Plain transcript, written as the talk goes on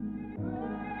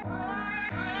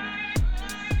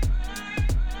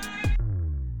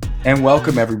And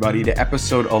welcome, everybody, to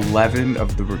episode 11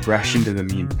 of the Regression to the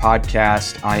Mean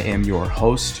podcast. I am your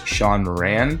host, Sean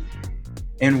Moran.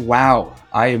 And wow,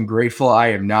 I am grateful I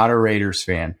am not a Raiders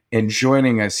fan. And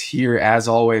joining us here, as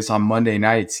always, on Monday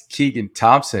nights, Keegan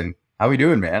Thompson. How we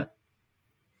doing, man?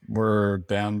 We're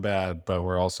down bad, but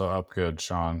we're also up good,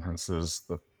 Sean. This is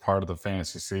the part of the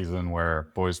fantasy season where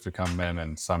boys become men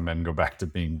and some men go back to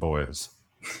being boys.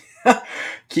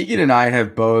 Keegan and I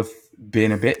have both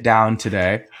been a bit down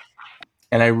today.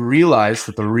 And I realized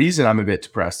that the reason I'm a bit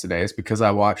depressed today is because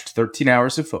I watched 13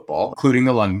 hours of football, including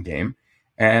the London game.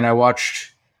 And I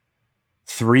watched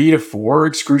 3 to 4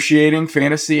 excruciating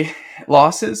fantasy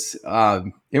losses.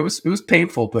 It was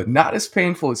painful, but not as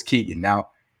painful as Keegan.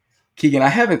 Now, Keegan, I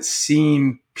haven't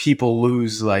seen people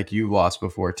lose like you lost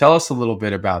before. Tell us a little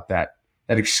bit about that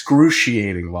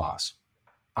excruciating loss.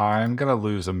 I'm going to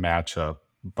lose a matchup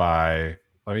by,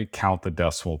 let me count the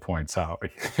decimal points out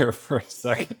here for a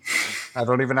second. I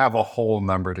don't even have a whole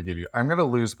number to give you. I'm going to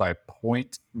lose by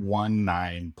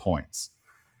 0.19 points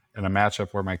in a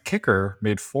matchup where my kicker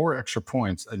made 4 extra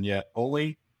points and yet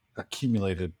only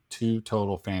accumulated 2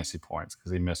 total fantasy points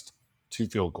because he missed 2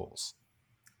 field goals.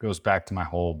 Goes back to my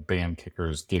whole ban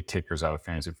kickers, get kickers out of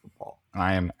fantasy football. And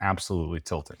I am absolutely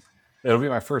tilting. It'll be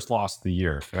my first loss of the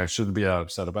year. And I shouldn't be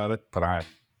upset about it, but I'm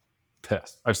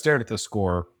pissed. I've stared at the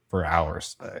score for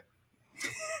hours today.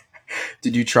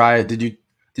 Did you try? Did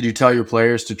you tell your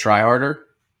players to try harder?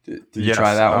 Did you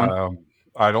try that one?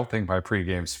 I don't think my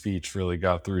pregame speech really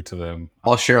got through to them.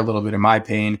 I'll share a little bit of my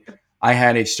pain. I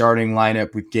had a starting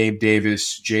lineup with Gabe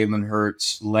Davis, Jalen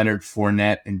Hurts, Leonard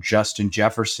Fournette, and Justin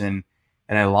Jefferson,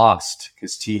 and I lost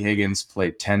because T. Higgins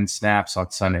played 10 snaps on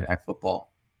Sunday Night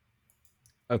Football.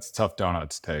 That's a tough donut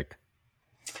to take.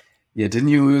 Yeah, didn't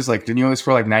you lose? Didn't you only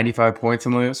score like 95 points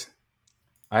and lose?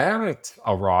 I have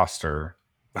a roster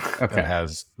that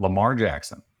has Lamar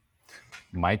Jackson,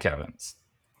 Mike Evans,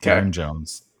 Aaron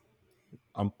Jones,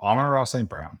 Amon-Ra St.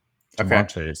 Brown, Jamar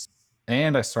Chase,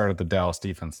 and I started the Dallas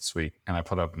defense this week, and I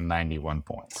put up 91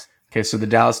 points. Okay, so the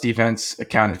Dallas defense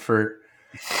accounted for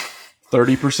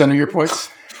 30% of your points?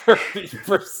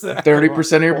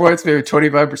 30% of your points, maybe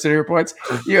 25% of your points.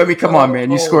 Come on,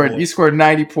 man. You scored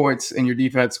 90 points and your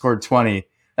defense scored 20.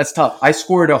 That's tough. I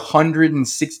scored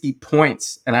 160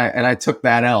 points and I took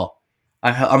that L.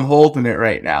 I'm holding it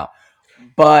right now.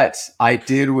 But I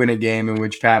did win a game in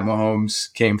which Pat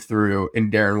Mahomes came through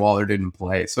and Darren Waller didn't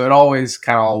play. So it always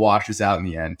kind of all washes out in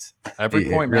the end. Every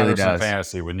point matters in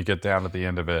fantasy when you get down at the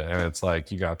end of it. And it's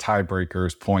like you got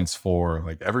tiebreakers, points for.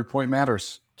 Like every point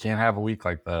matters. Can't have a week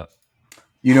like that.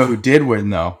 You know who did win,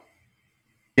 though?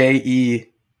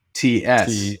 Jets.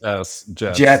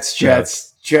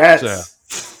 Jets.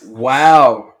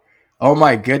 Wow. Oh,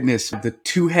 my goodness. The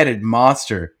two-headed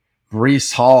monster,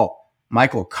 Breece Hall,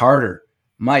 Michael Carter.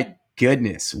 My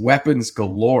goodness. Weapons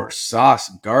galore. Sauce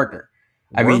Gardner.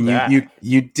 I mean,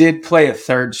 you did play a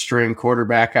third-string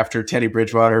quarterback after Teddy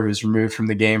Bridgewater was removed from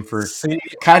the game for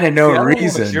kind of no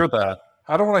reason.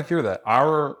 I don't want to hear that.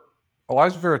 Our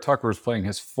Elijah Vera Tucker is playing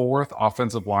his 4th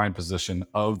offensive line position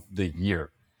of the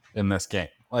year in this game.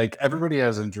 Like, everybody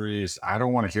has injuries. I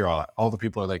don't want to hear all that. All the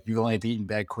people are like, you only beaten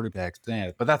bad quarterbacks.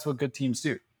 But that's what good teams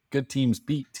do. Good teams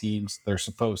beat teams they're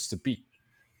supposed to beat.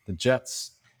 The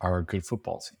Jets are a good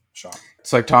football team, Sean.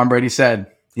 It's like Tom Brady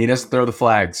said. He doesn't throw the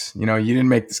flags. You didn't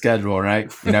make the schedule,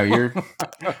 right? You're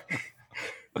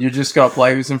just going to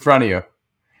play who's in front of you.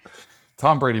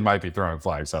 Tom Brady might be throwing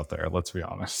flags out there. Let's be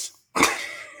honest.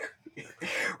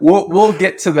 We'll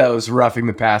get to those roughing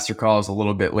the passer calls a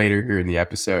little bit later here in the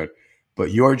episode.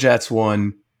 But your Jets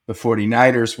won. The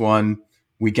 49ers won.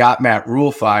 We got Matt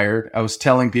Rule fired. I was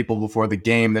telling people before the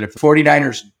game that if the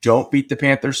 49ers don't beat the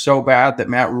Panthers so bad that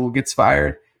Matt Rule gets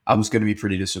fired, I was going to be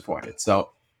pretty disappointed.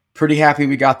 So pretty happy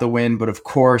we got the win. But of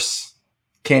course,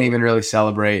 can't even really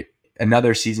celebrate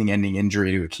another season-ending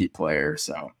injury to a key player.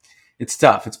 So it's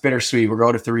tough. It's bittersweet. We're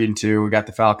going to 3-2. We got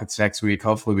the Falcons next week.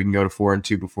 Hopefully we can go to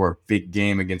 4-2 before a big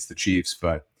game against the Chiefs.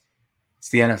 But it's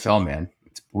the NFL, man.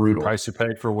 It's brutal. The price you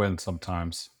pay for wins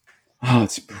sometimes. Oh,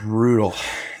 it's brutal.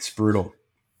 It's brutal.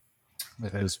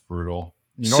 It is brutal.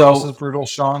 You know what else is brutal,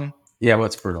 Sean? Yeah,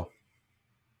 what's brutal?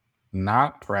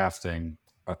 Not drafting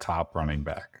a top running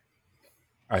back.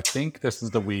 I think this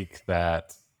is the week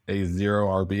that a zero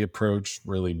RB approach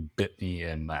really bit me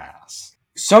in the ass.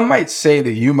 Some might say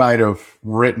that you might have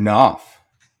written off.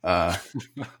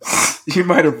 You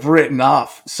might have written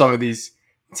off some of these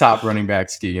top running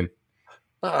backs, Keegan.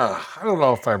 I don't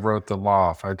know if I wrote them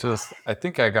off. I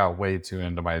think I got way too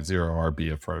into my zero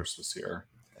RB approach this year,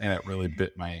 and it really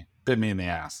bit me in the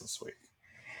ass this week.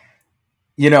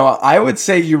 I would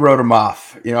say you wrote him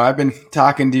off. I've been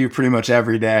talking to you pretty much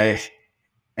every day,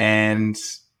 and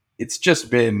it's just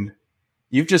been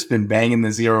you've just been banging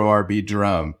the zero RB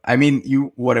drum. I mean,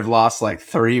 you would have lost like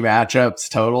 3 matchups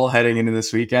total heading into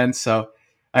this weekend, so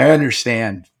I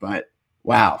understand. But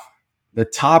wow, the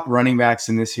top running backs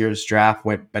in this year's draft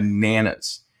went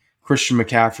bananas. Christian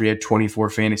McCaffrey had 24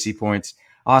 fantasy points.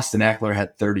 Austin Eckler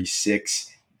had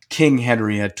 36. King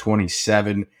Henry had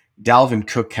 27. Dalvin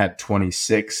Cook had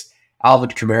 26. Alvin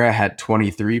Kamara had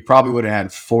 23. Probably would have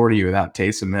had 40 without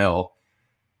Taysom Hill.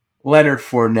 Leonard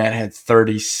Fournette had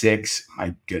 36.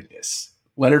 My goodness.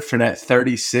 Leonard Fournette,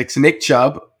 36. Nick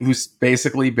Chubb, who's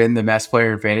basically been the best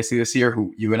player in fantasy this year,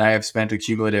 who you and I have spent a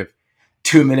cumulative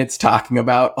 2 minutes talking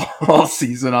about all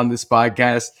season on this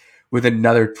podcast, with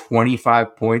another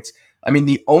 25 points. I mean,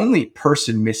 the only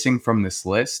person missing from this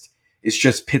list is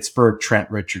just Pittsburgh Trent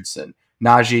Richardson.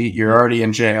 Najee, you're already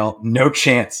in jail. No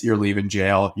chance you're leaving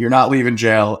jail. You're not leaving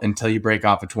jail until you break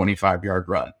off a 25-yard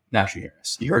run. Najee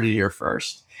Harris. You heard it here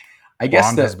first. I guess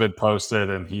Bond has been posted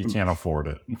and he can't afford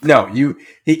it. No,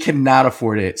 he cannot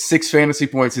afford it. 6 fantasy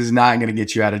points is not going to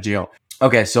get you out of jail.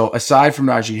 Okay, so aside from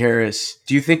Najee Harris,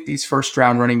 do you think these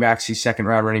first-round running backs, these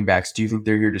second-round running backs, do you think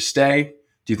they're here to stay?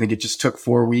 Do you think it just took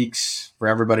 4 weeks for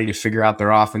everybody to figure out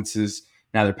their offenses?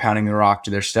 Now they're pounding the rock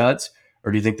to their studs?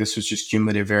 Or do you think this was just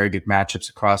cumulative, very good matchups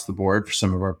across the board for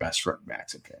some of our best running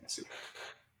backs in fantasy?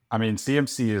 I mean,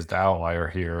 CMC is the outlier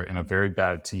here in a very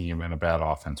bad team and a bad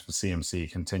offense, but CMC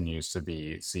continues to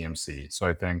be CMC. So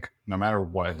I think no matter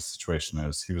what his situation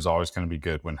is, he was always going to be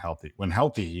good when healthy. When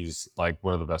healthy, he's like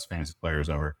one of the best fantasy players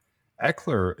ever.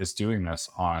 Eckler is doing this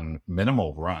on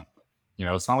minimal run.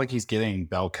 It's not like he's getting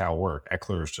bell cow work.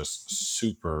 Eckler is just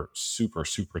super, super,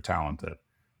 super talented.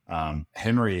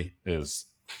 Henry is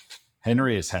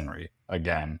Henry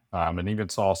again. And even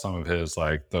saw some of his,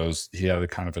 he had a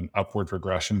kind of an upward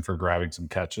progression for grabbing some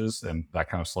catches, and that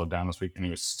kind of slowed down this week, and he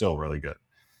was still really good.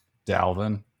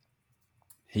 Dalvin,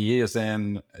 he is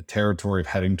in a territory of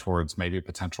heading towards maybe a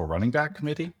potential running back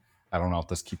committee. I don't know if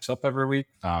this keeps up every week.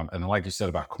 And like you said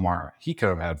about Kamara, he could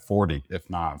have had 40 if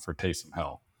not for Taysom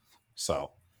Hill.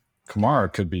 So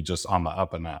Kamara could be just on the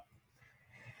up and up.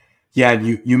 Yeah,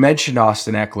 you mentioned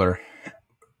Austin Eckler.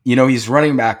 He's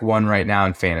running back 1 right now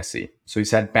in fantasy. So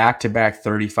he's had back-to-back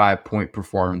 35-point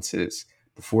performances.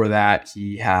 Before that,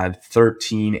 he had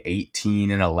 13, 18,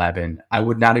 and 11. I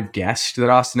would not have guessed that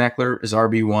Austin Eckler is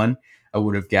RB1. I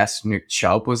would have guessed Nick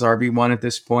Chubb was RB1 at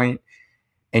this point.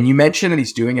 And you mentioned that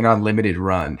he's doing an unlimited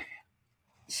run.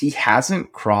 He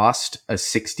hasn't crossed a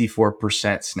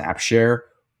 64% snap share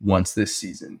once this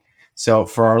season. So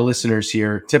for our listeners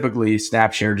here, typically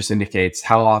snap share just indicates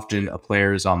how often a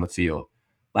player is on the field.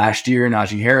 Last year,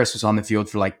 Najee Harris was on the field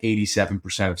for like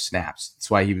 87% of snaps. That's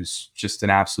why he was just an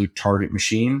absolute target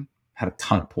machine, had a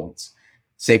ton of points.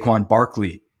 Saquon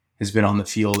Barkley has been on the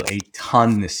field a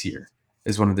ton this year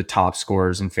as one of the top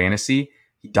scorers in fantasy.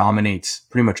 He dominates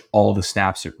pretty much all the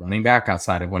snaps at running back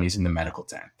outside of when he's in the medical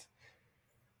tent.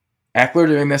 Eckler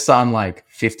doing this on like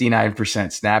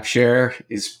 59% snap share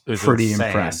is pretty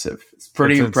impressive. It's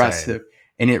pretty impressive. Insane.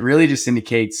 And it really just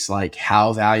indicates like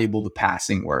how valuable the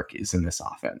passing work is in this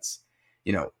offense.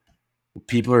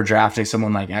 People are drafting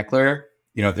someone like Eckler.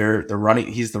 They're running.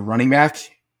 He's the running back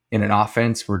in an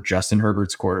offense where Justin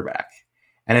Herbert's quarterback.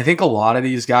 And I think a lot of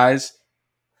these guys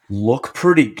look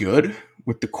pretty good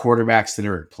with the quarterbacks that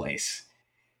are in place.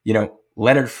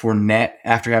 Leonard Fournette,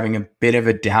 after having a bit of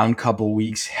a down couple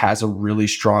weeks, has a really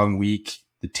strong week.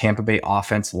 The Tampa Bay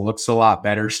offense looks a lot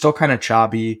better. Still kind of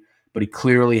choppy, but he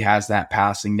clearly has that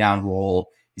passing down role.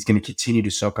 He's going to continue to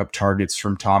soak up targets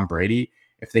from Tom Brady.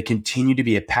 If they continue to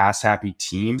be a pass-happy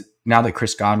team, now that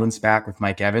Chris Godwin's back with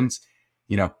Mike Evans,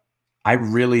 I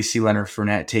really see Leonard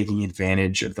Fournette taking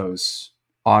advantage of those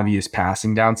obvious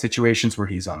passing down situations where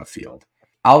he's on the field.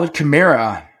 Alvin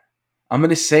Kamara, I'm going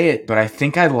to say it, but I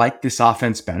think I like this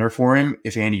offense better for him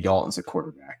if Andy Dalton's a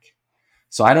quarterback.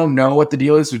 So I don't know what the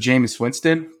deal is with Jameis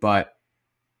Winston, but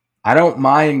I don't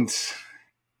mind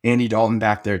Andy Dalton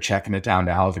back there checking it down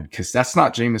to Alvin because that's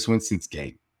not Jameis Winston's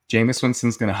game. Jameis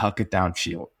Winston's going to huck it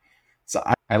downfield. So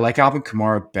I like Alvin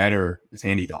Kamara better with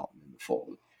Andy Dalton in the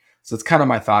fold. So it's kind of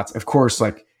my thoughts. Of course,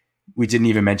 we didn't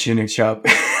even mention Nick Chubb.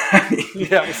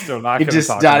 I'm still not going to just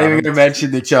not even going to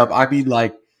mention Nick Chubb. I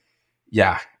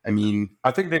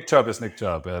think Nick Chubb is Nick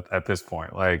Chubb at this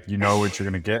point. What you're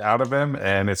going to get out of him,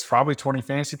 and it's probably 20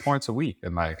 fantasy points a week.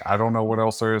 And I don't know what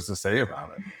else there is to say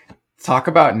about it. Talk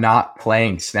about not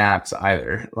playing snaps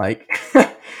either.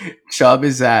 Chubb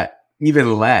is at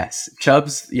even less.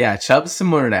 Chubb's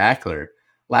similar to Eckler.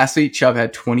 Last week, Chubb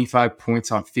had 25 points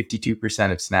on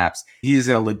 52% of snaps. He is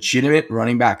a legitimate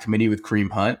running back committee with Kareem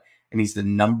Hunt, and he's the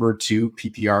number 2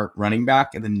 PPR running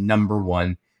back and the number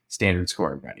 1 standard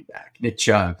scoring running back. Nick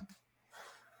Chubb,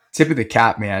 tip of the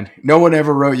cap, man. No one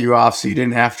ever wrote you off, so you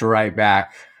didn't have to write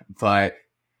back. But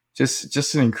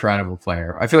just an incredible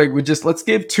player. I feel like let's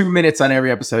give 2 minutes on every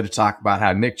episode to talk about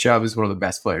how Nick Chubb is one of the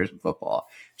best players in football,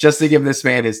 just to give this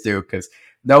man his due, because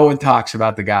no one talks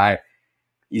about the guy.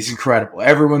 He's incredible.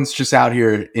 Everyone's just out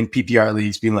here in PPR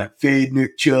leagues being like, fade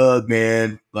Nick Chubb,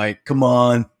 man. Like, come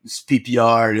on, it's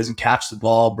PPR. He doesn't catch the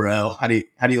ball, bro. How do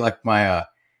you like my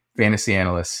fantasy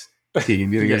analyst?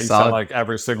 Team? You sound like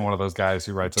every single one of those guys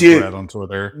who writes a thread on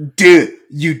Twitter. Dude,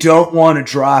 you don't want to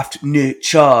draft Nick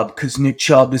Chubb because Nick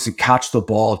Chubb doesn't catch the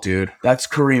ball, dude. That's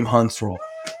Kareem Hunt's rule.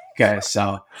 Okay,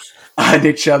 so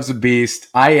Nick Chubb's a beast.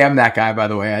 I am that guy, by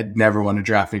the way. I'd never want to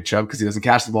draft Nick Chubb because he doesn't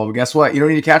catch the ball. But guess what? You don't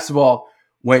need to catch the ball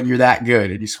when you're that good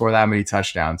and you score that many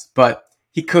touchdowns. But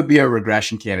he could be a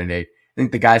regression candidate. I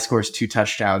think the guy scores 2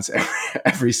 touchdowns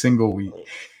every single week.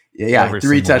 Yeah, every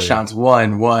 3 touchdowns, week.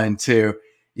 1, 2.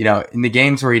 You know, in the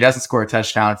games where he doesn't score a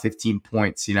touchdown, 15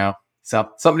 points, you know. So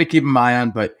something to keep an eye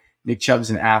on, but Nick Chubb's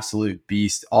an absolute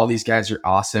beast. All these guys are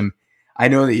awesome. I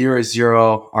know that you're a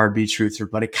 0 RB truther,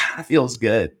 but it kind of feels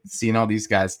good seeing all these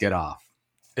guys get off.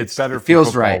 It's better it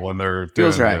feels right when they're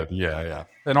doing good. Yeah.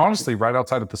 And honestly, right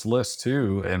outside of this list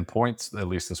too, and points at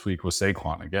least this week was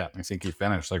Saquon again. I think he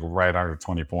finished like right under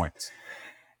 20 points.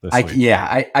 I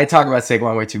talk about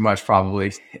Saquon way too much,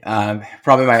 probably.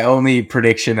 Probably my only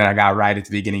prediction that I got right at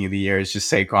the beginning of the year is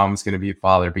just Saquon was going to be a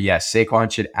father. But yes,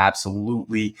 Saquon should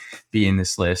absolutely be in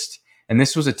this list. And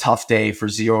this was a tough day for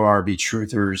 0 RB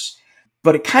truthers,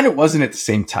 but it kind of wasn't at the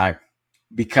same time.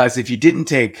 Because if you didn't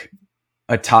take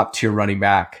a top tier running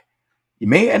back, you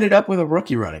may have ended up with a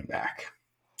rookie running back.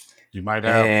 You might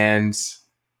have. And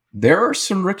there are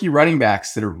some rookie running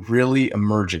backs that are really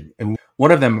emerging. And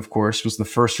one of them, of course, was the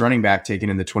first running back taken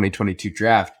in the 2022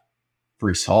 draft,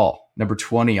 Breece Hall, number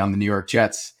 20 on the New York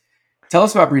Jets. Tell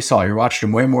us about Breece Hall. You're watching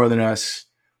him way more than us.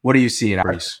 What do you see in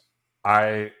Breece?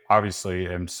 I obviously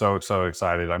am so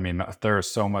excited. I mean, there is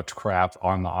so much crap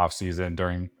on the offseason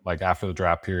during, like, after the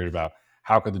draft period about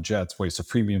how could the Jets waste a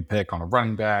premium pick on a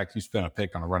running back? You spent a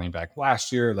pick on a running back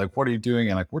last year. Like, what are you doing?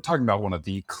 And like, we're talking about one of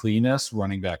the cleanest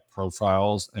running back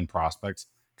profiles and prospects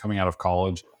coming out of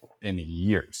college in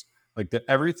years. Like,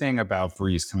 everything about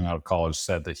Breece coming out of college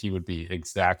said that he would be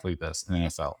exactly this in the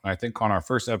NFL. And I think on our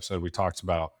first episode, we talked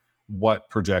about what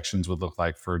projections would look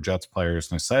like for Jets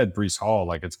players. And I said, Breece Hall,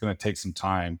 like, it's going to take some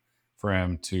time for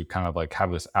him to kind of like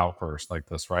have this outburst like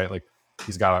this, right? Like,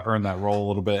 he's got to earn that role a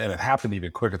little bit. And it happened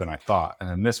even quicker than I thought. And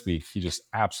then this week, he just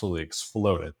absolutely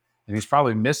exploded. And he's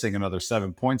probably missing another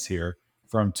 7 points here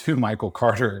from 2 Michael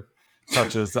Carter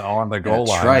touches on the goal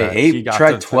line. Right. He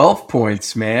tried 12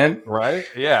 points, man. Right?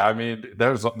 Yeah. I mean,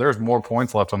 there's more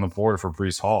points left on the board for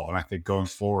Breece Hall. And I think going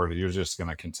forward, you're just going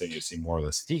to continue to see more of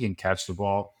this. He can catch the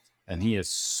ball, and he is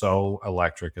so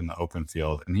electric in the open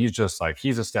field. And he's just like,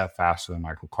 he's a step faster than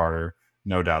Michael Carter.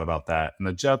 No doubt about that. And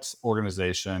the Jets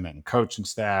organization and coaching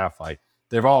staff, like,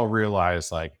 they've all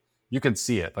realized, like, you can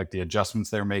see it, like the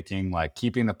adjustments they're making, like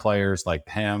keeping the players like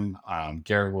him,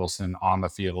 Garrett Wilson on the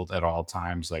field at all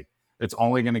times. Like, it's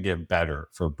only going to get better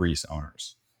for Breece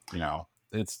owners. You know,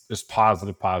 it's just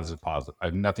positive. I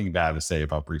have nothing bad to say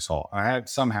about Breece Hall. I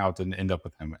somehow didn't end up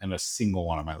with him in a single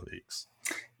one of my leagues.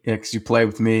 Yeah, because you play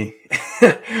with me.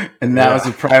 And that was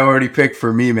a priority pick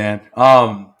for me, man.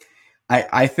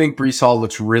 I think Breece Hall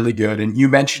looks really good. And you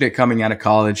mentioned it coming out of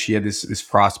college. He had this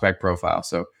prospect profile.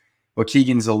 So what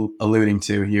Keegan's alluding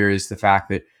to here is the fact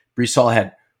that Breece Hall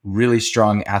had really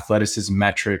strong athleticism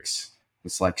metrics.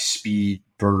 It's like speed,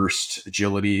 burst,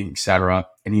 agility, etc.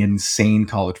 And he had insane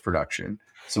college production.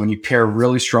 So when you pair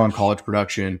really strong college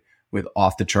production with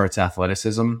off-the-charts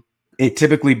athleticism, it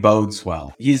typically bodes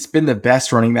well. He's been the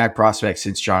best running back prospect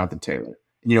since Jonathan Taylor.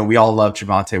 You know, we all love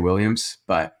Javonte Williams,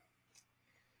 but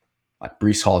like,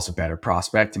 Breece Hall is a better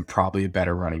prospect and probably a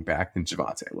better running back than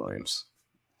Javonte Williams.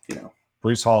 You know,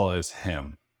 Breece Hall is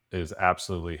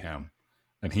absolutely him,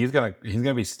 and he's gonna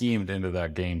be steamed into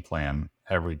that game plan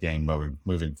every game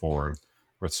moving forward.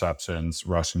 Receptions,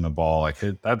 rushing the ball, like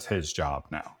that's his job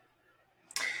now.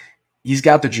 He's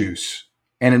got the juice.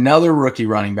 And another rookie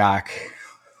running back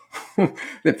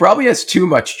that probably has too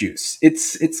much juice.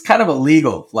 It's kind of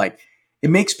illegal. Like, it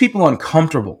makes people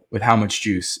uncomfortable with how much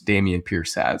juice Dameon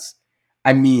Pierce has.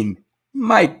 I mean,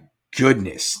 my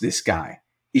goodness, this guy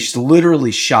is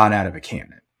literally shot out of a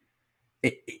cannon.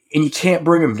 And you can't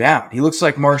bring him down. He looks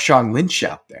like Marshawn Lynch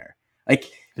out there. Like,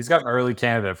 he's got an early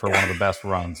candidate for one of the best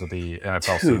runs of the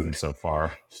NFL season so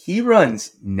far. He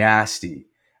runs nasty.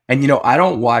 And, I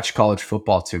don't watch college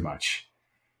football too much.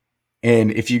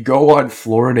 And if you go on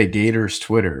Florida Gators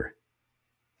Twitter,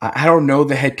 I don't know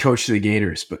the head coach of the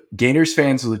Gators, but Gators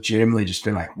fans legitimately just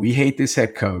been like, we hate this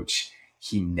head coach.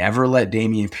 He never let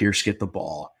Dameon Pierce get the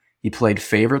ball. He played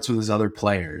favorites with his other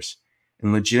players.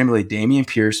 And legitimately, Dameon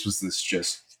Pierce was this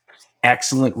just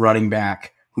excellent running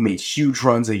back who made huge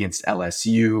runs against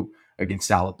LSU, against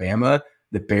Alabama,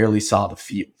 that barely saw the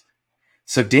field.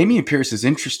 So Dameon Pierce is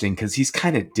interesting because he's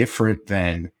kind of different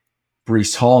than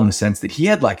Breece Hall in the sense that he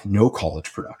had like no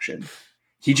college production.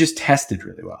 He just tested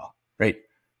really well, right?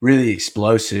 Really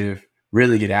explosive,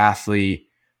 really good athlete.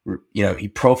 He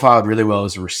profiled really well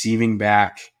as a receiving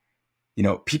back.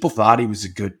 People thought he was a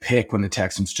good pick when the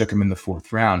Texans took him in the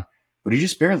 4th round, but he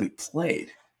just barely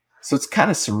played. So it's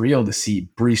kind of surreal to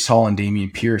see Breece Hall and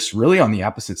Dameon Pierce really on the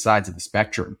opposite sides of the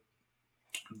spectrum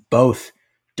both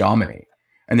dominate.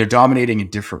 And they're dominating in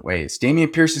different ways.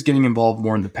 Dameon Pierce is getting involved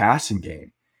more in the passing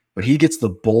game, but he gets the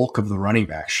bulk of the running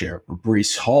back share, where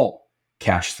Breece Hall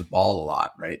cashes the ball a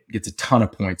lot, right? Gets a ton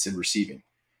of points in receiving.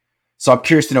 So I'm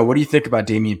curious to know, what do you think about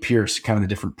Dameon Pierce, kind of the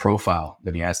different profile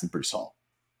that he has than Breece Hall?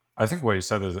 I think what you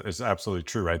said is absolutely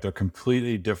true, right? They're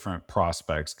completely different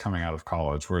prospects coming out of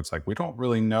college, where it's like we don't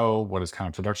really know what his kind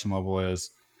of production level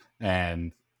is.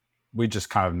 And we just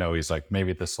kind of know he's like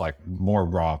maybe this like more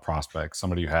raw prospect,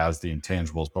 somebody who has the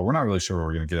intangibles, but we're not really sure what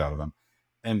we're going to get out of him.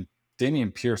 And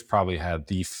Dameon Pierce probably had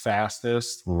the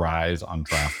fastest rise on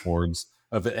draft boards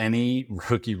of any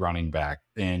rookie running back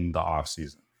in the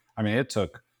offseason. I mean, it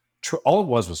took all it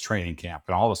was training camp,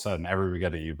 and all of a sudden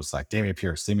everybody was like Dameon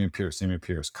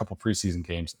Pierce, a couple preseason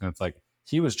games, and it's like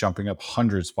he was jumping up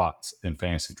 100 spots in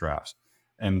fantasy drafts.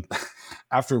 And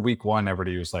after week 1,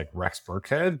 everybody was like, Rex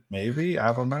Burkhead, maybe,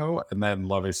 I don't know. And then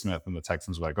Lovie Smith and the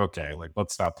Texans were like, okay, like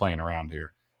let's stop playing around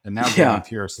here. And now Dameon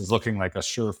Pierce is looking like a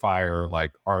surefire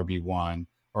like RB1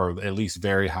 or at least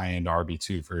very high-end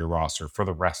RB2 for your roster for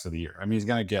the rest of the year. I mean, he's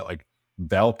going to get like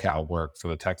bell cow work for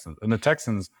the Texans. And the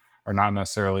Texans are not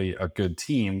necessarily a good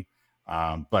team,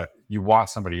 but you want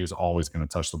somebody who's always going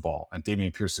to touch the ball. And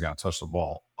Dameon Pierce is going to touch the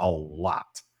ball a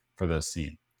lot for this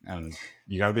team. And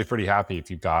you got to be pretty happy if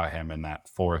you got him in that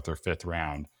 4th or 5th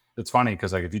round. It's funny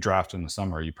because like if you draft in the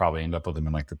summer, you probably end up with him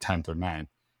in like the 10th or 9th.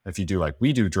 If you do like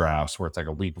we do drafts where it's like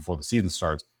a week before the season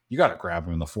starts, you got to grab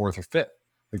him in the 4th or 5th.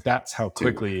 Like that's how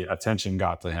quickly attention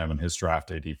got to him and his draft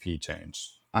ADP changed.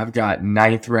 I've got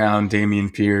 9th round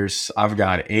Dameon Pierce. I've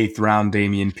got 8th round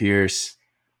Dameon Pierce.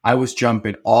 I was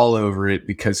jumping all over it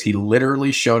because he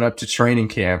literally showed up to training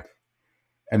camp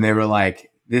and they were like,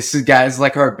 this guy's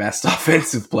like our best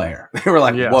offensive player. They were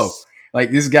like, yes. Whoa,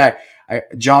 like this guy,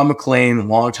 John McClain,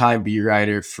 longtime beat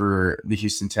writer for the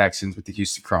Houston Texans with the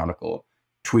Houston Chronicle,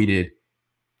 tweeted,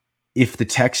 if the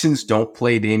Texans don't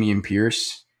play Dameon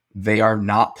Pierce, they are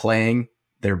not playing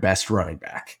their best running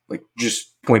back, like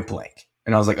just point blank.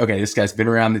 And I was like, okay, this guy's been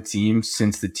around the team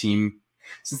since the team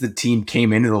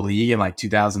came into the league in like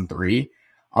 2003.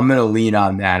 I'm going to lean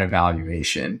on that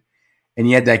evaluation. And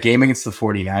he had that game against the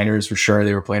 49ers. For sure,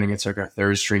 they were playing against like our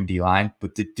 3rd string D-line.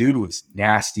 But the dude was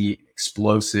nasty,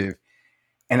 explosive.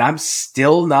 And I'm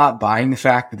still not buying the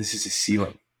fact that this is his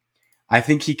ceiling. I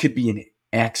think he could be an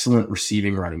excellent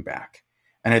receiving running back.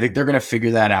 And I think they're going to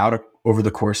figure that out over the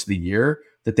course of the year,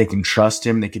 that they can trust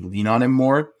him, they can lean on him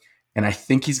more. And I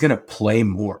think he's going to play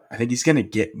more. I think he's going to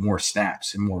get more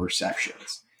snaps and more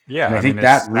receptions. Yeah. And I think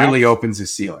that really opens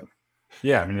his ceiling.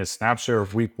 Yeah, I mean, his snap share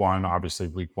of week 1, obviously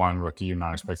week 1 rookie, you're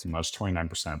not expecting much,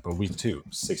 29%, but week 2,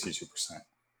 62%,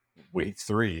 week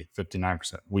 3,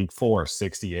 59%, week 4,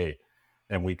 68%,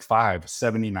 and week 5,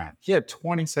 79%. He had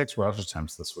 26 rush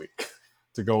attempts this week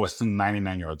to go with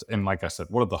 99 yards. And like I said,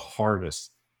 one of the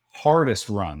hardest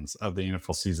runs of the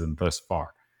NFL season thus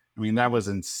far. I mean, that was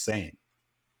insane.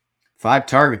 5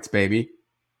 targets, baby.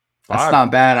 That's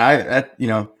not bad.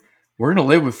 We're going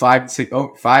to live with 5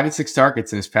 and 6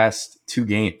 targets in his past 2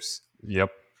 games.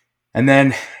 Yep. And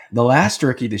then the last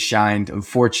rookie that shined,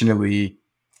 unfortunately,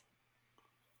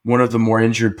 one of the more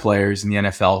injured players in the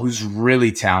NFL who's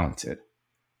really talented.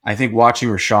 I think watching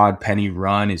Rashad Penny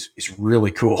run is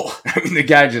really cool. I mean, the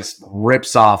guy just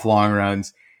rips off long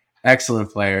runs.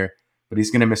 Excellent player. But he's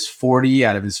going to miss 40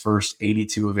 out of his first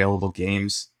 82 available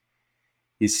games.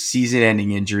 His season-ending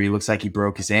injury looks like he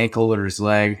broke his ankle or his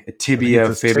leg, a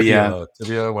tibia, tibia,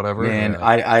 whatever. Man, yeah.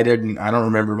 I don't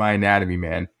remember my anatomy,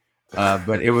 man.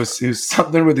 But it was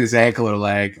something with his ankle or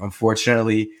leg.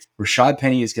 Unfortunately, Rashad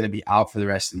Penny is going to be out for the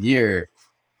rest of the year.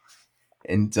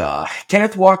 And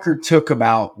Kenneth Walker took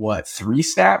about 3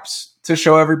 snaps to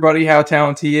show everybody how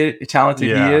talented he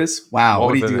is. Wow,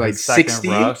 what did he do? Like 60?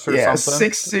 Yeah,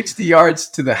 660 yards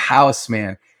to the house,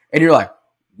 man. And you're like,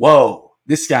 whoa.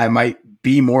 this guy might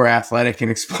be more athletic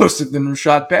and explosive than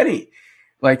Rashad Penny.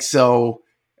 Like, so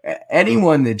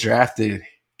anyone that drafted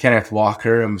Kenneth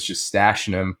Walker and was just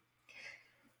stashing him,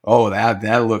 oh,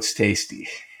 that looks tasty.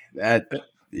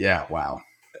 Yeah, wow.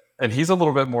 And he's a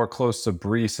little bit more close to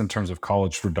Brees in terms of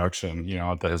college production,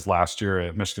 his last year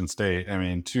at Michigan State. I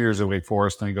mean, 2 years at Wake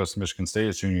Forest, then he goes to Michigan State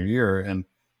his junior year, and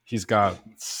he's got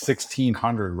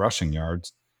 1,600 rushing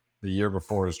yards the year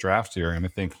before his draft year. And I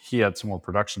think he had some more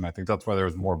production. I think that's why there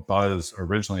was more buzz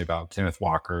originally about Kenneth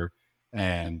Walker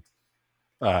and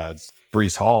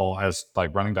Brees Hall as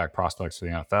like running back prospects for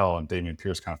the NFL, and Damian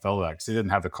Pierce kind of fell to that because he didn't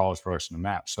have the college production to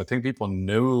match. So I think people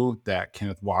knew that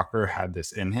Kenneth Walker had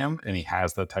this in him and he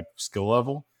has that type of skill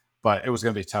level, but it was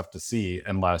going to be tough to see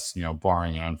unless,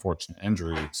 barring an unfortunate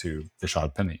injury to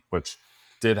Rashad Penny, which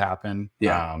did happen.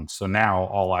 Yeah. So now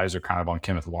all eyes are kind of on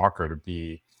Kenneth Walker to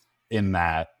be in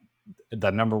that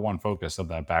number one focus of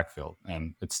that backfield.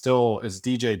 And it's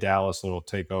DJ Dallas will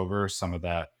take over some of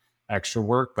that extra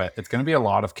work, but it's going to be a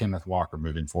lot of Kenneth Walker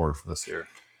moving forward for this year.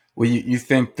 Well, you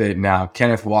think that now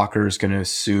Kenneth Walker is going to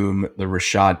assume the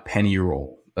Rashad Penny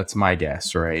role. That's my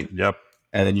guess, right? Yep.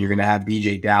 And then you're going to have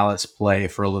DJ Dallas play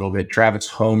for a little bit. Travis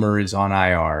Homer is on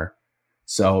IR.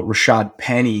 So Rashad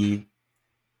Penny,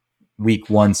 week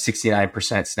 1,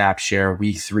 69% snap share.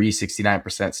 Week 3,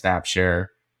 69% snap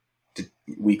share.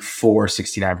 Week 4,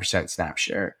 69% snap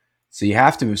share. So you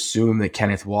have to assume that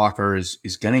Kenneth Walker is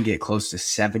going to get close to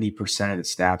 70% of the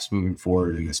snaps moving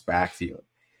forward in this backfield.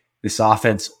 This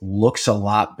offense looks a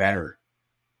lot better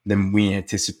than we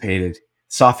anticipated.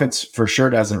 This offense for sure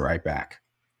doesn't right back.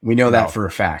 We know that for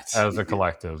a fact. As a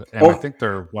collective. And I think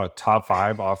they're, top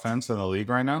 5 offense in the league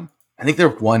right now? I think they're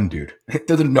one, dude.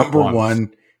 They're the number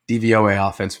one DVOA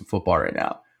offense in football right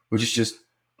now, which is just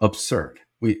absurd.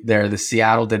 They're the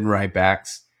Seattle didn't right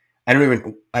backs.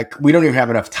 We don't even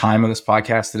have enough time on this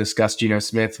podcast to discuss Geno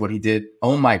Smith, what he did.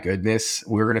 Oh my goodness.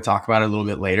 We're going to talk about it a little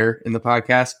bit later in the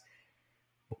podcast.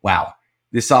 Wow.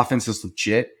 This offense is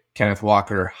legit. Kenneth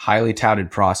Walker, highly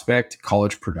touted prospect,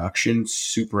 college production,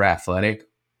 super athletic,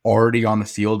 already on the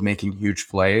field making huge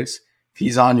plays. If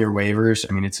he's on your waivers,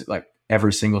 I mean, it's like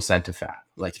every single cent of fab.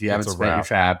 Like if you haven't spent your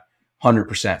fab,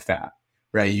 100% fab,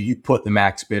 right? You put the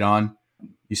max bid on,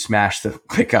 you smash the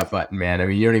pickup button, man. I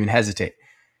mean, you don't even hesitate.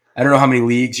 I don't know how many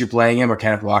leagues you're playing in or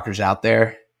Kenneth Walker's out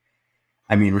there.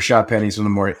 I mean, Rashad Penny's one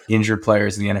of the more injured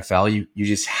players in the NFL. You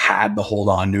just had to hold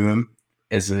on to him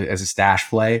as a stash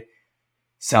play.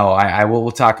 So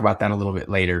we'll talk about that a little bit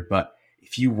later. But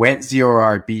if you went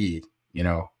 0 RB,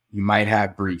 you might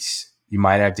have Brees. You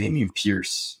might have Damian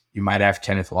Pierce. You might have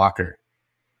Kenneth Walker.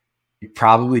 You're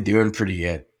probably doing pretty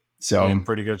good. So in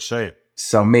pretty good shape.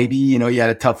 So maybe, you had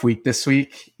a tough week this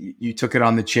week. You took it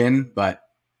on the chin, but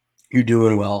you're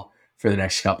doing well for the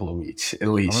next couple of weeks, at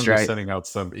least, right? Sending out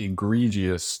some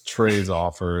egregious trades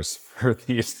offers for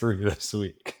these 3 this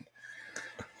week.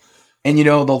 And,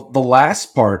 the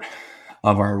last part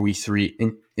of our week 3,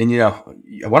 and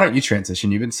why don't you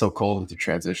transition? You've been so cold with your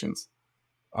transitions.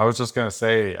 I was just going to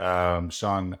say,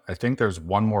 Sean, I think there's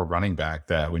one more running back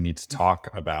that we need to talk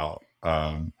about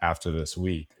after this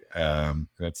week.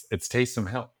 It's Taysom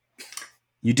Hill.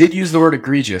 You did use the word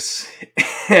egregious,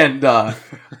 and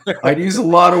I'd use a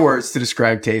lot of words to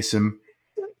describe Taysom.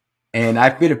 And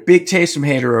I've been a big Taysom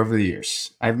hater over the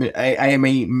years. I am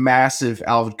a massive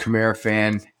Alvin Kamara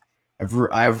fan.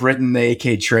 I've ridden the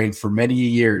AK train for many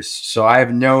years, so I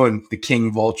have known the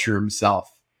King Vulture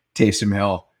himself, Taysom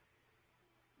Hill.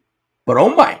 But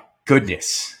oh my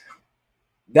goodness,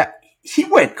 that he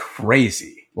went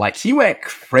crazy. Like he went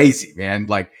crazy, man.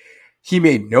 Like he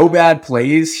made no bad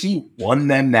plays. He won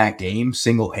them that game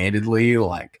single-handedly.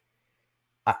 Like,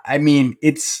 I mean,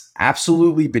 it's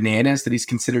absolutely bananas that he's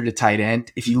considered a tight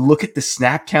end. If you look at the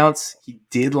snap counts, he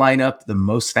did line up the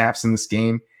most snaps in this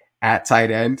game at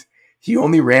tight end. He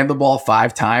only ran the ball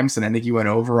 5 times, and I think he went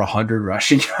over 100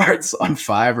 rushing yards on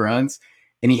 5 runs.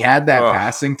 And he had that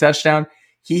passing touchdown.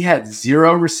 He had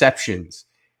 0 receptions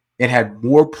and had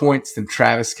more points than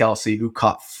Travis Kelce, who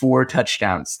caught 4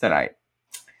 touchdowns tonight.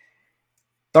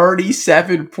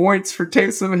 37 points for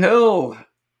Taysom Hill.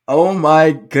 Oh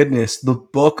my goodness. The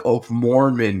Book of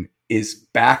Mormon is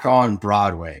back on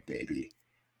Broadway, baby.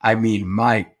 I mean,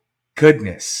 my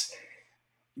goodness.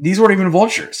 These weren't even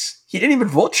vultures. He didn't even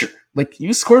vulture. Like,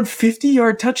 you scored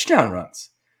 50-yard touchdown runs.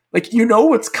 Like,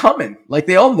 what's coming. Like,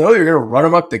 they all know you're going to run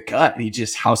him up the gut, and he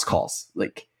just house calls.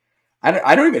 Like,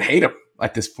 I don't even hate him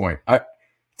at this point.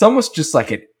 It's almost just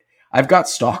like I've got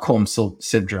Stockholm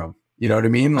syndrome. You know what I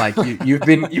mean? Like you've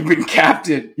been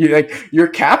captured. You're a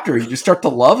captor. You just start to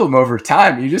love him over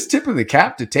time. You just tip of the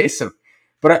cap to Taysom.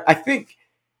 But I think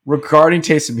regarding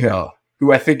Taysom Hill,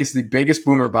 who I think is the biggest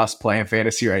boomer bust play in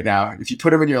fantasy right now. If you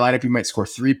put him in your lineup, he might score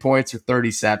 3 points or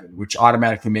 37, which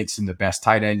automatically makes him the best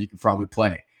tight end you can probably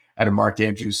play out of Mark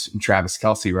Andrews and Travis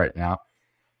Kelce right now.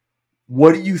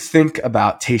 What do you think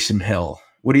about Taysom Hill?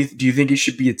 Do you think he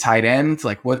should be a tight end?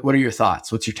 Like, what are your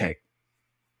thoughts? What's your take?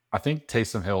 I think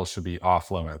Taysom Hill should be off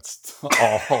limits to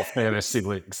all fantasy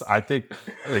leagues. I think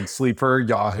Sleeper,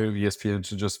 Yahoo, ESPN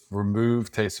should just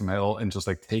remove Taysom Hill and just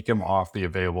like take him off the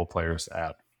available players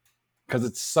app. Because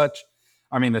it's such,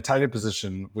 I mean, the tight end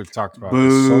position we've talked about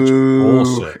is such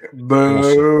bullshit.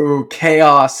 Boo.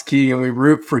 Chaos, Keegan. We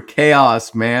root for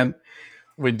chaos, man.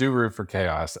 We do root for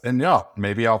chaos. And yeah,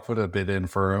 maybe I'll put a bid in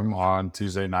for him on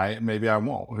Tuesday night. Maybe I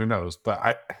won't. Who knows?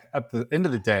 But at the end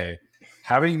of the day,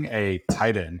 having a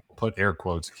tight end, put air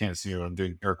quotes, you can't see what I'm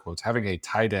doing, air quotes, having a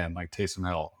tight end like Taysom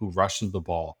Hill who rushes the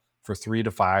ball for 3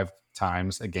 to 5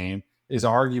 times a game is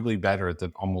arguably better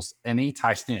than almost any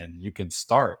tight end you can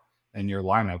start in your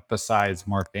lineup besides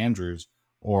Mark Andrews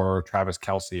or Travis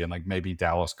Kelce and like maybe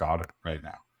Dallas Goedert right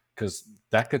now. Because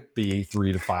that could be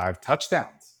 3 to 5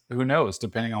 touchdowns. Who knows,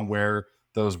 depending on where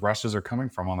those rushes are coming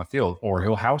from on the field, or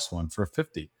he'll house one for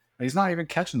 50. And he's not even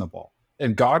catching the ball.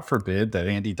 And God forbid that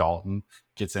Andy Dalton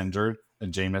gets injured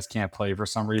and Jameis can't play for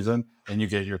some reason, and you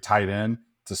get your tight end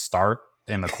to start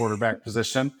in the quarterback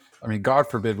position. I mean, God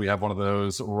forbid we have one of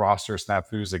those roster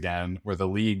snafus again where the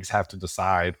leagues have to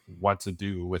decide what to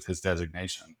do with his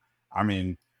designation. I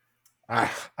mean, I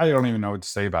don't even know what to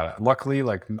say about it. Luckily,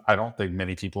 like, I don't think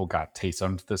many people got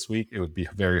Taysom this week. It would be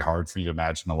very hard for you to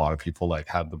imagine a lot of people like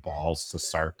had the balls to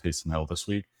start Taysom Hill this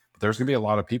week. But there's going to be a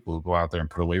lot of people who go out there and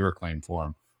put a waiver claim for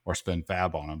him or spend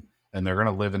fab on him. And they're going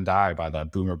to live and die by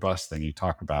that boomer bust thing you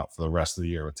talk about for the rest of the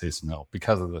year with Taysom Hill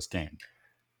because of this game.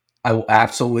 I will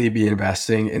absolutely be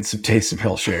investing in some Taysom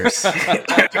Hill shares.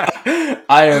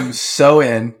 I am so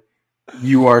in.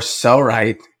 You are so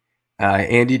right.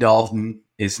 Andy Dalton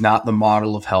is not the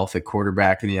model of health at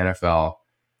quarterback in the NFL.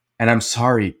 And I'm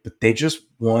sorry, but they just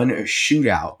won a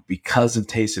shootout because of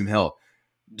Taysom Hill.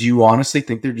 Do you honestly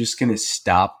think they're just going to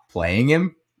stop playing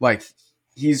him? Like,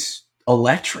 he's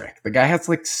electric. The guy has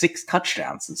like 6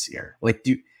 touchdowns this year. Like,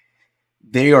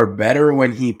 they are better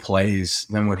when he plays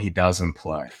than when he doesn't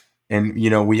play. And, you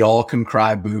know, we all can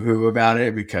cry boo-hoo about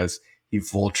it because he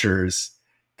vultures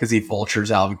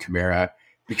Alvin Kamara,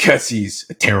 because he's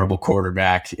a terrible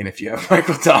quarterback. And if you have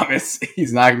Michael Thomas,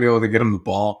 he's not going to be able to get him the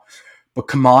ball. But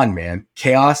come on, man.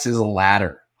 Chaos is a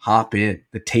ladder. Hop in.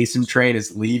 The Taysom train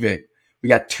is leaving. We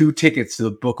got 2 tickets to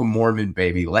the Book of Mormon,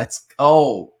 baby. Let's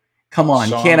go. Come on.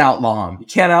 You can't outlaw him. You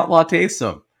can't outlaw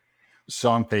Taysom.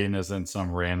 Sean Payton is in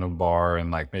some random bar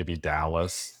in like maybe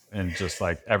Dallas. And just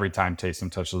like every time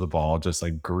Taysom touches the ball, just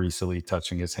like greasily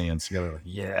touching his hands together. Like,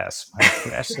 yes, my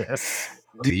precious.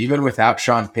 Even without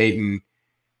Sean Payton,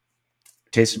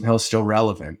 Taysom Hill's still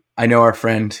relevant. I know our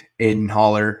friend Aiden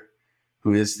Haller,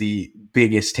 who is the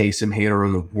biggest Taysom hater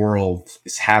in the world,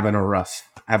 is having a rough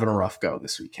go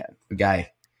this weekend. The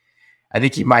guy, I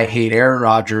think he might hate Aaron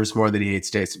Rodgers more than he hates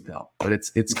Taysom Hill, but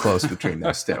it's close between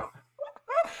those two.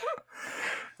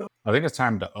 I think it's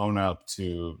time to own up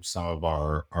to some of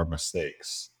our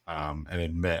mistakes and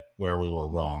admit where we were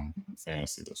wrong in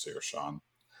fantasy this year, Sean.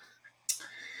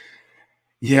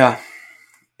 Yeah,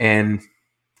 and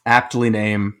aptly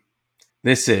named,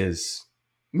 this is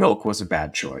Milk Was a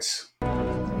Bad Choice.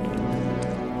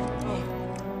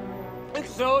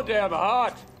 It's so damn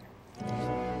hot.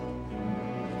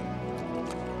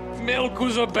 Milk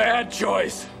was a bad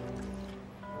choice.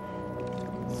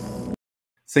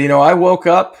 So, you know, I woke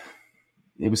up.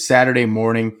 It was Saturday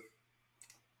morning.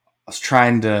 I was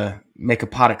trying to make a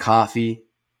pot of coffee.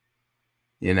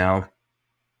 You know,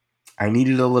 I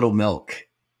needed a little milk.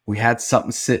 We had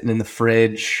something sitting in the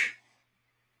fridge.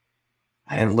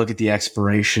 I didn't look at the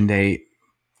expiration date.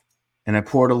 And I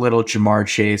poured a little Jamar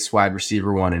Chase wide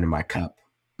receiver 1 into my cup.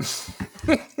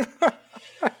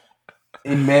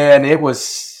 And man, it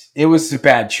was a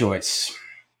bad choice.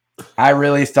 I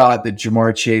really thought that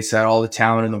Jamar Chase had all the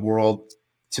talent in the world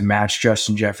to match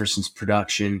Justin Jefferson's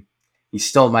production. He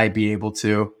still might be able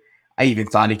to. I even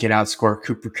thought he could outscore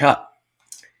Cooper Kupp.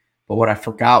 But what I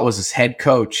forgot was his head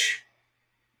coach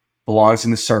belongs in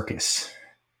the circus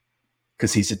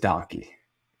because he's a donkey.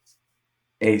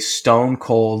 A stone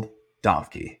cold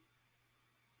donkey.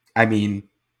 I mean,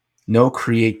 no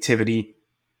creativity.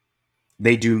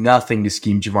 They do nothing to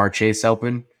scheme Jamar Chase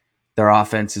open. Their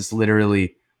offense is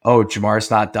literally, oh,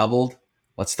 Jamar's not doubled.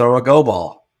 Let's throw a go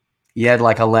ball. He had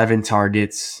like 11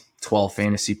 targets, 12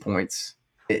 fantasy points.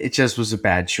 It just was a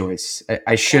bad choice.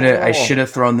 I should have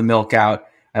thrown the milk out.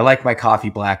 I like my coffee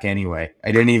black anyway.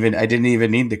 I didn't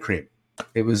even need the cream.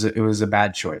 It was a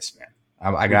bad choice, man.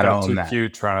 I got to own too that.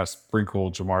 cute trying to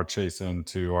sprinkle Jamar Chase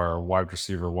into our wide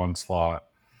receiver 1 slot.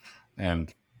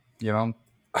 And,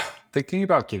 thinking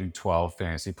about getting 12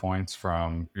 fantasy points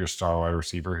from your star wide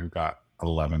receiver who got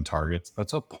 11 targets,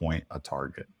 that's a point a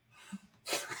target.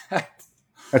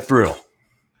 That's brutal.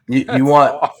 You That's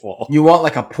want awful. You want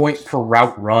like a point per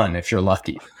route run if you're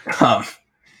lucky.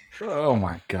 Oh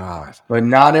my God. But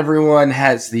not everyone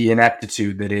has the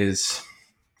ineptitude that is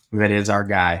our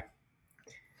guy.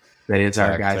 That is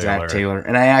our guy, Zach Taylor.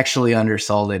 And I actually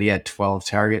undersold it. He had 12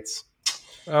 targets.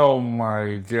 Oh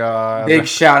my God. Big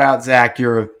shout out, Zach.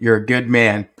 You're a good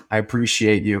man. I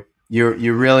appreciate you.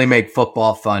 You really make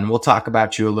football fun. We'll talk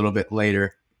about you a little bit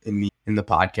later in the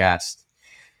podcast.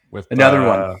 With another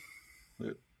one.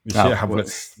 Yeah,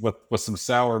 with some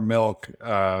sour milk.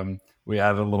 We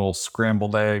added a little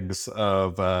scrambled eggs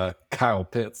of Kyle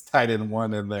Pitts, tight end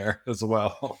 1 in there as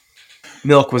well.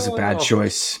 Milk was a bad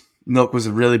choice. Milk was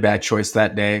a really bad choice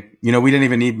that day. We didn't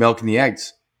even need milk in the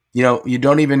eggs. You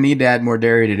don't even need to add more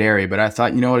dairy to dairy, but I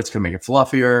thought, you know what, it's going to make it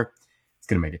fluffier. It's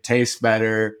going to make it taste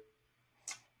better.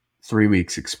 3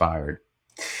 weeks expired.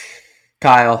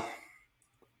 Kyle,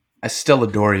 I still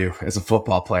adore you as a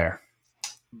football player,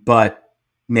 but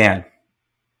man,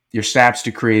 your snaps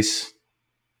decrease.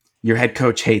 Your head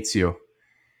coach hates you.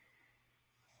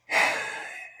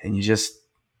 And you just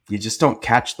don't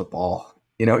catch the ball.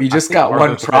 You just got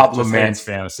one problem, man.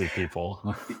 Fantasy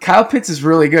people. Kyle Pitts is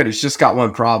really good. He's just got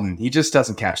one problem. He just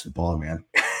doesn't catch the ball, man.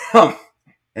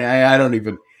 I don't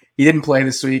even. He didn't play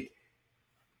this week.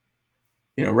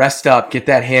 Rest up, get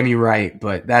that hammy right,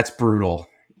 but that's brutal.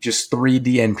 Just 3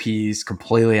 DNPs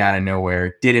completely out of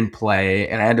nowhere. Didn't play,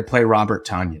 and I had to play Robert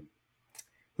Tonyan,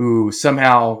 who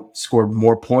somehow scored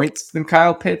more points than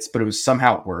Kyle Pitts, but it was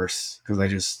somehow worse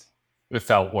because it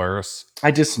felt worse.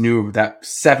 I just knew that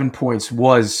 7 points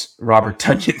was Robert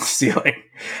Tonyan's ceiling.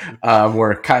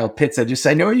 Where Kyle Pitts,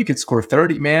 I know you could score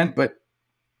 30, man, but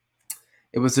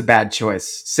it was a bad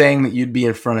choice. Saying that you'd be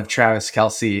in front of Travis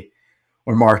Kelce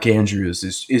or Mark Andrews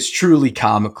is truly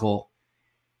comical.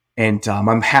 And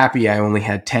I'm happy I only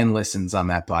had 10 listens on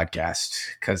that podcast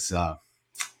because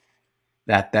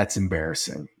that's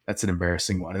embarrassing. That's an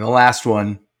embarrassing one. And the last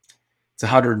one, it's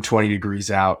 120 degrees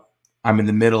out. I'm in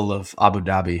the middle of Abu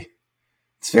Dhabi.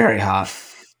 It's very hot.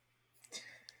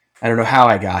 I don't know how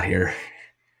I got here,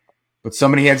 but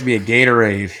somebody hands me a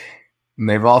Gatorade, and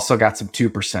they've also got some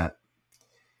 2%.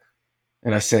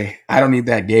 And I say, I don't need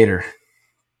that Gator.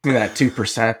 Give me that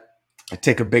 2%. I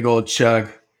take a big old chug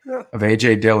of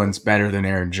A.J. Dillon's better than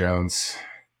Aaron Jones.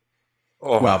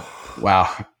 Oh. Well,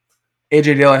 wow.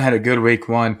 A.J. Dillon had a good week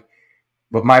 1,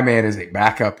 but my man is a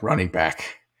backup running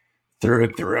back through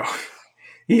and through.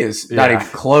 He is not even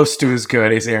close to as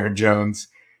good as Aaron Jones.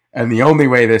 And the only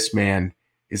way this man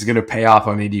is going to pay off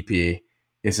on ADP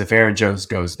is if Aaron Jones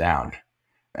goes down.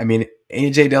 I mean,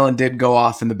 A.J. Dillon did go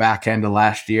off in the back end of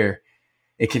last year.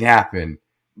 It can happen.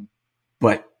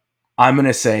 But I'm going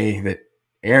to say that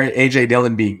A.J.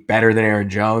 Dillon being better than Aaron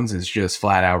Jones is just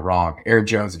flat out wrong. Aaron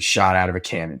Jones is shot out of a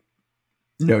cannon.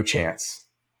 No chance.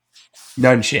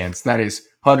 None chance. That is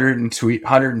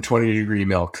 120 degree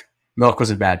milk. Milk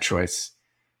was a bad choice.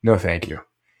 No, thank you.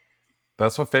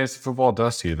 That's what fantasy football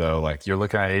does to you, though. Like, you're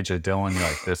looking at A.J. Dillon, you're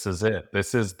like, this is it.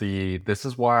 This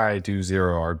is why I do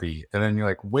 0 RB. And then you're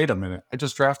like, wait a minute, I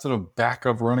just drafted a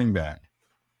backup running back.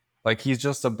 Like, he's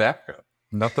just a backup.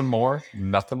 Nothing more,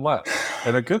 nothing less.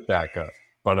 And a good backup,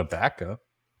 but a backup.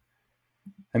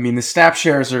 I mean, the snap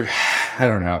shares are, I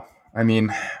don't know. I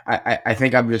mean, I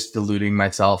think I'm just deluding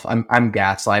myself. I'm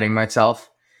gaslighting myself.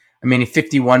 I mean,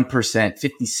 51%,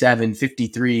 57,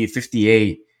 53,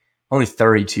 58, only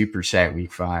 32%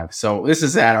 week 5. So this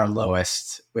is at our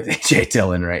lowest with A.J.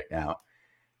 Dillon right now.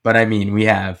 But I mean, we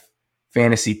have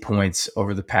fantasy points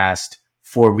over the past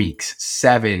 4 weeks: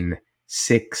 7,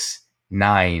 6,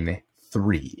 9,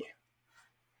 3.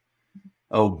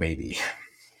 Oh, baby.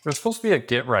 It was supposed to be a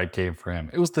get-right game for him.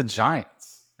 It was the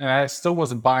Giants. And I still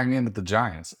wasn't buying into the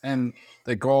Giants. And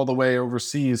they go all the way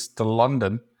overseas to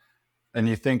London. And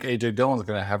you think A.J. Dillon's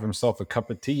going to have himself a cup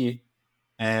of tea.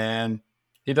 And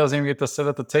he doesn't even get to sit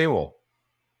at the table.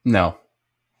 No,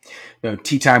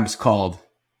 tea time is called.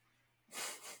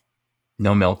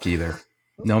 No milk either.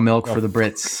 No milk for the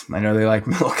Brits. I know they like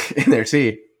milk in their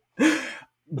tea.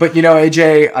 But,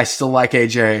 AJ, I still like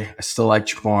AJ. I still like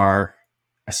Jamar.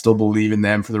 I still believe in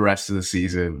them for the rest of the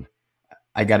season.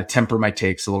 I got to temper my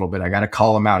takes a little bit. I got to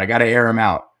call them out. I got to air them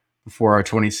out before our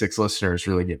 26 listeners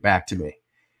really get back to me.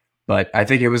 But I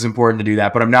think it was important to do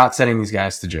that. But I'm not sending these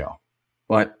guys to jail.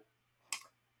 But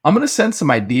I'm going to send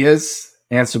some ideas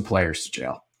and some players to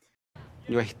jail.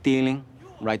 You're stealing,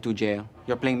 right to jail.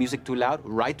 You're playing music too loud,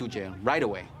 right to jail, right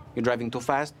away. You're driving too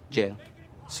fast, jail.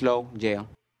 Slow, jail.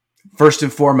 First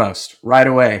and foremost, right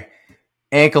away,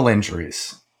 ankle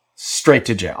injuries, straight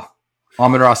to jail.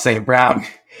 Amon-Ra St. Brown,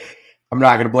 I'm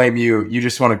not going to blame you. You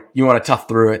just want to tough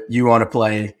through it. You want to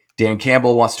play. Dan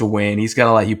Campbell wants to win. He's going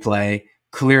to let you play.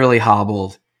 Clearly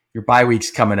hobbled. Your bye week's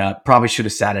coming up. Probably should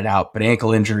have sat it out, but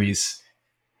ankle injuries,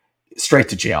 straight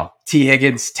to jail. T.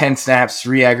 Higgins, 10 snaps,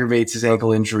 re-aggravates his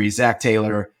ankle injury. Zach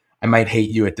Taylor, I might hate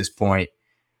you at this point.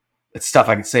 It's stuff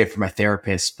I can say for my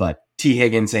therapist, but T.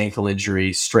 Higgins, ankle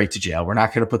injury, straight to jail. We're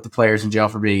not going to put the players in jail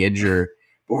for being injured,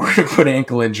 but we're going to put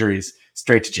ankle injuries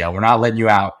straight to jail. We're not letting you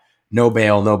out. No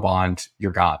bail, no bond.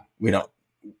 You're gone.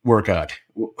 We're good.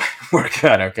 We're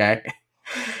good, okay?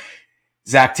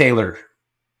 Zach Taylor,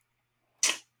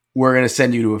 we're going to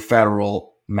send you to a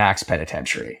federal max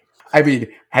penitentiary. I mean,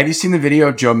 have you seen the video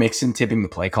of Joe Mixon tipping the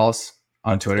play calls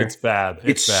on Twitter? It's bad.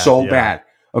 It's so bad.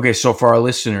 Okay, so for our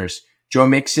listeners, Joe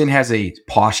Mixon has a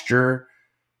posture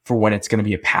for when it's going to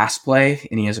be a pass play,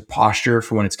 and he has a posture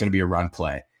for when it's going to be a run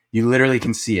play. You literally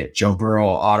can see it. Joe Burrow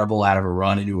audible out of a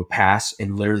run into a pass,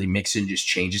 and literally Mixon just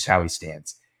changes how he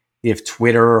stands. If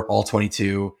Twitter,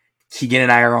 All-22, Keegan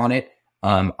and I are on it,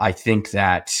 I think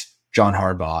that John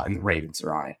Harbaugh and the Ravens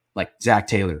are on it. Like, Zach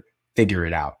Taylor, figure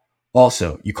it out.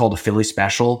 Also, you called a Philly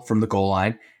special from the goal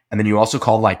line, and then you also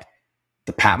called, like,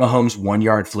 the Pat Mahomes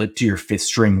 1-yard flip to your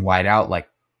fifth-string wideout. Like,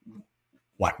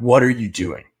 what are you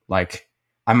doing? Like,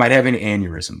 I might have an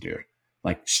aneurysm, dude.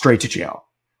 Like, straight to jail.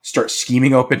 Start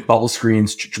scheming open bubble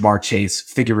screens, Jamar Chase,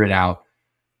 figure it out.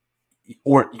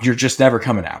 Or you're just never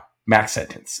coming out. Max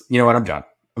sentence. You know what? I'm done.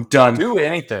 I'm done. Do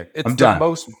anything. I'm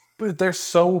done. But they're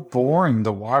so boring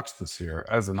to watch this year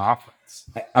as an offense.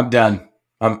 I'm done.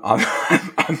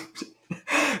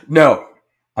 No,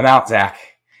 I'm out, Zach.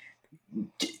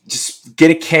 Just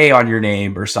get a K on your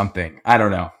name or something. I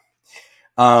don't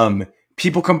know.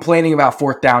 People complaining about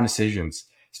fourth down decisions,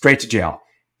 straight to jail.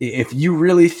 If you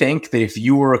really think that if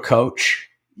you were a coach,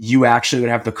 you actually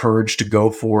would have the courage to go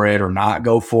for it or not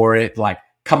go for it, like,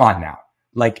 come on now.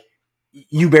 Like,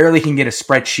 you barely can get a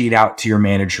spreadsheet out to your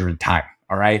manager in time,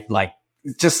 all right? Like,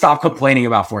 just stop complaining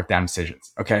about fourth down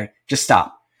decisions, okay? Just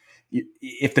stop.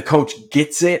 If the coach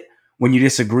gets it when you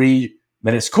disagree,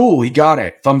 then it's cool. He got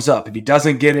it. Thumbs up. If he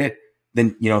doesn't get it,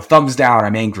 then, thumbs down.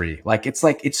 I'm angry.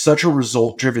 It's such a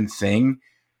result-driven thing.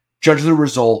 Judge the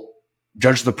result.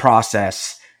 Judge the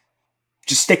process.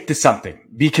 Just stick to something.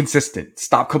 Be consistent.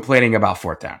 Stop complaining about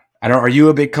fourth down. Are you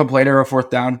a big complainer of fourth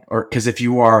down? Or because if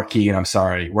you are, Keegan, I'm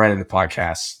sorry. We're ending the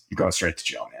podcast. You're going straight to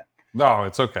jail, man. No,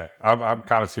 it's okay. I'm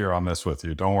kind of here on this with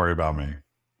you. Don't worry about me.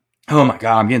 Oh my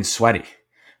God, I'm getting sweaty.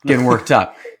 Getting worked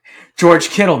up. George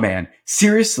Kittle, man.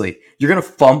 Seriously, you're going to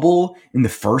fumble in the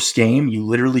first game you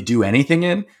literally do anything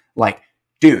in? Like,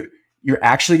 dude, you're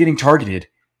actually getting targeted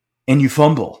and you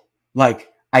fumble. Like,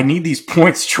 I need these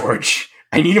points, George.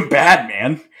 I need them bad,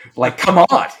 man. Like, come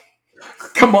on.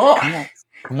 Come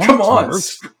on.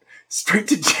 Straight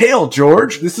to jail,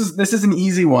 George. This is an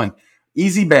easy one.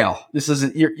 Easy bail. This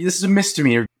is a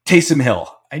misdemeanor. Taysom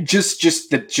Hill. Just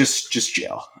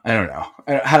jail. I don't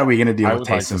know. How are we going to deal with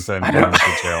Taysom?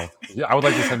 I would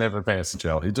like to send Evan Vance to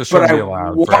jail. He just shouldn't be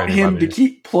allowed. But I want him to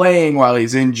keep playing while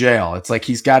he's in jail. It's like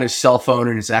he's got his cell phone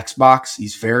and his Xbox.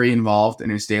 He's very involved in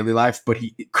his daily life, but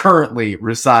he currently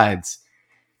resides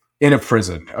in a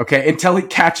prison. Okay, until he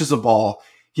catches a ball,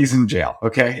 he's in jail.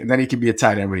 Okay, and then he can be a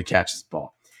tight end when he catches the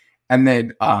ball. And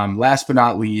then, last but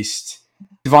not least,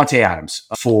 Devontae Adams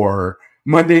for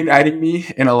Monday nighting me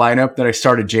in a lineup that I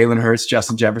started Jalen Hurts,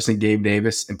 Justin Jefferson, Gabe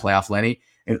Davis, and playoff Lenny,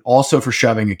 and also for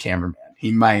shoving a cameraman.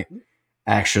 He might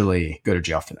actually go to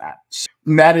jail for that. So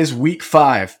that is week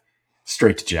 5,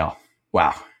 straight to jail.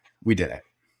 Wow, we did it.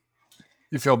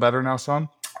 You feel better now, son?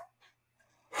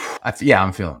 Yeah,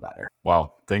 I'm feeling better.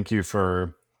 Well, thank you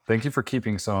for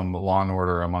keeping some law and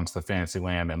order amongst the fantasy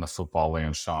land and the football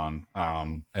land, Sean.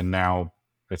 And now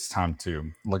it's time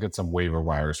to look at some waiver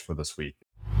wires for this week.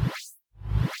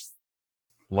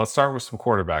 Let's start with some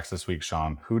quarterbacks this week,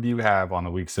 Sean. Who do you have on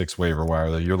the week 6 waiver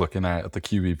wire that you're looking at the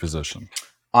QB position?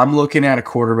 I'm looking at a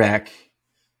quarterback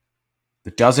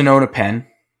that doesn't own a pen,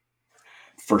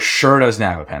 for sure doesn't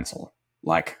have a pencil.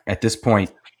 Like, at this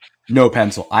point, no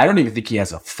pencil. I don't even think he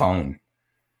has a phone.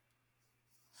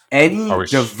 Any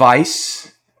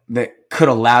device that could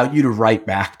allow you to write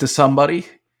back to somebody,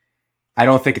 I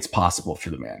don't think it's possible for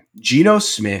the man. Geno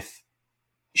Smith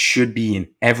should be in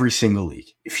every single league.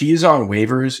 If he is on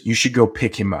waivers, you should go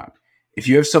pick him up. If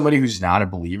you have somebody who's not a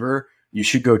believer, you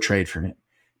should go trade for him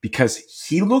because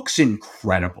he looks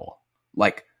incredible.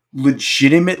 Like,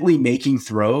 legitimately making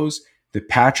throws that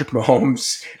Patrick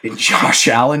Mahomes and Josh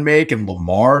Allen make and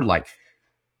Lamar. Like,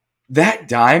 that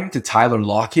dime to Tyler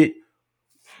Lockett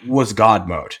was God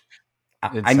mode.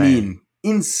 I mean,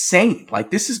 insane.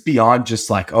 Like, this is beyond just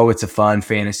like, oh, it's a fun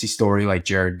fantasy story like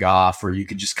Jared Goff, where you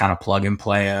could just kind of plug and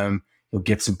play him. He'll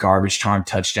get some garbage time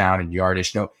touchdown and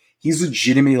yardage. No, he's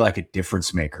legitimately like a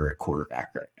difference maker at quarterback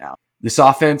right now. This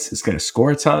offense is going to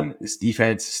score a ton. This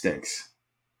defense stinks.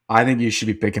 I think you should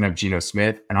be picking up Geno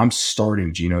Smith, and I'm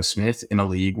starting Geno Smith in a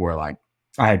league where, like,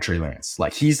 I had Trey Lance.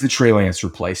 Like, he's the Trey Lance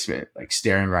replacement, like,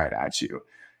 staring right at you.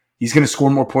 He's going to score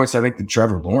more points, I think, than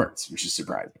Trevor Lawrence, which is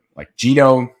surprising. Like,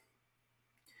 Geno's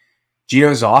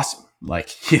awesome. Like,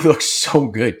 he looks so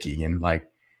good, Keegan. Like,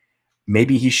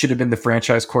 maybe he should have been the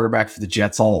franchise quarterback for the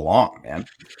Jets all along, man.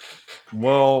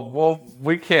 Well,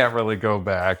 we can't really go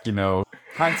back.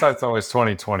 Hindsight's always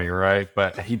 2020, right?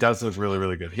 But he does look really,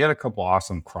 really good. He had a couple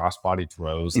awesome cross-body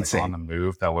throws like on the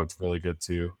move that looked really good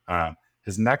too.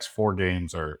 His next 4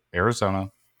 games are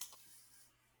Arizona,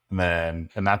 and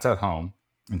that's at home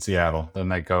in Seattle. Then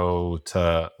they go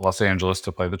to Los Angeles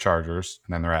to play the Chargers,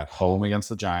 and then they're at home against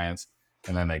the Giants,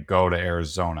 and then they go to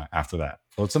Arizona after that.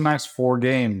 So it's a nice 4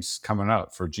 games coming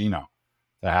up for Geno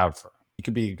to have for him. He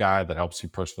could be a guy that helps you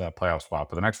push for that playoff spot.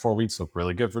 But the next 4 weeks look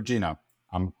really good for Geno.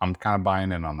 I'm kind of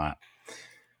buying in on that.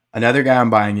 Another guy I'm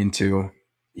buying into,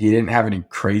 he didn't have any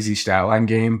crazy stat line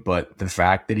game, but the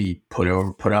fact that he put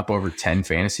up over 10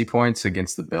 fantasy points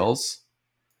against the Bills,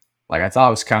 like, I thought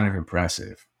was kind of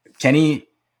impressive. Kenny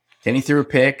threw a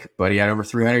pick, but he had over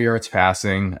 300 yards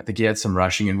passing. I think he had some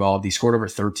rushing involved. He scored over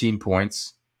 13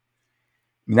 points.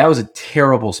 I mean, that was a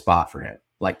terrible spot for him.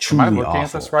 Like, truly awful. Am I looking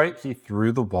at this right? He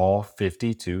threw the ball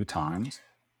 52 times.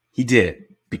 He did,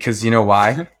 because you know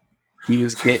why? He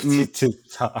was getting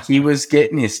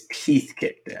his teeth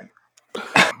kicked in.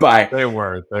 They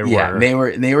were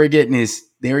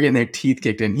getting their teeth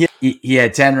kicked in. He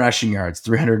had 10 rushing yards,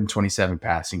 327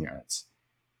 passing yards.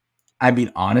 I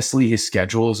mean, honestly, his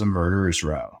schedule is a murderer's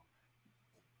row.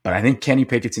 But I think Kenny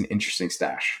Pickett's an interesting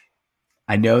stash.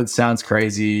 I know it sounds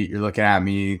crazy. You're looking at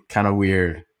me kind of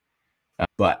weird,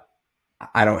 but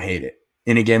I don't hate it.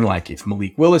 And again, like, if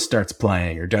Malik Willis starts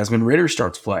playing or Desmond Ridder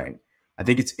starts playing, I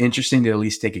think it's interesting to at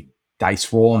least take a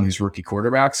dice roll on these rookie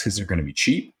quarterbacks because they're going to be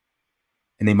cheap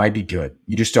and they might be good.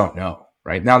 You just don't know,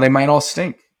 right? Now, they might all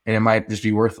stink and it might just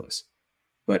be worthless.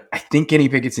 But I think Kenny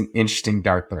Pickett's an interesting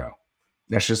dart throw.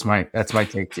 That's my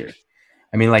take here.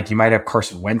 I mean, like, you might have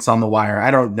Carson Wentz on the wire.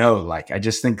 I don't know. Like, I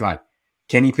just think, like,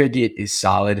 Kenny Pickett is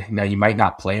solid. Now, you might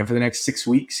not play him for the next 6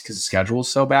 weeks because the schedule is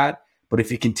so bad. But if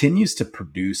he continues to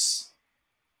produce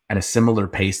at a similar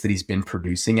pace that he's been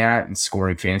producing at and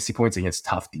scoring fantasy points against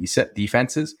tough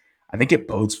defenses, I think it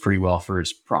bodes pretty well for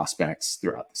his prospects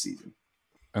throughout the season.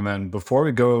 And then before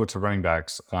we go to running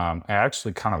backs, I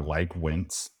actually kind of like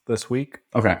Wentz this week.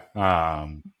 Okay.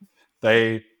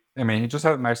 He just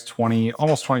had a nice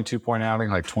almost 22-point outing,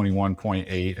 like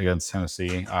 21.8 against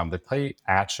Tennessee. They play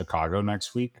at Chicago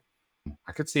next week.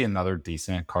 I could see another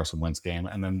decent Carson Wentz game.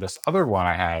 And then this other one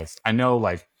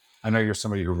I know you're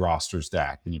somebody who rosters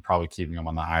Dak and you're probably keeping him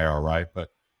on the IR, right? But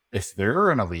if they're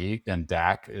in a league and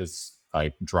Dak is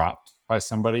like dropped by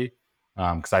somebody,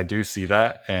 because I do see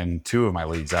that in 2 of my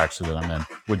leagues actually that I'm in,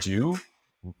 would you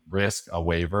risk a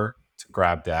waiver to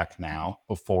grab Dak now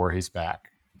before he's back?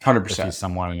 100%. If he's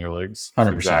someone in your leagues.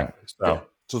 100%. Exactly. So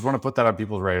just want to put that on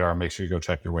people's radar and make sure you go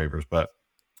check your waivers. But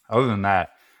other than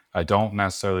that, I don't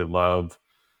necessarily love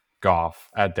Goff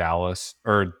at Dallas,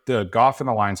 or the Goff and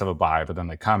the Lions have a bye, but then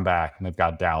they come back and they've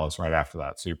got Dallas right after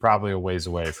that. So you're probably a ways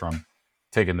away from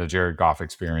taking the Jared Goff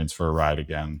experience for a ride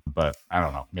again. But I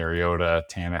don't know, Mariota,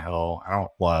 Tannehill, I don't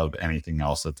love anything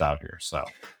else that's out here. So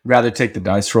rather take the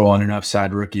dice roll on an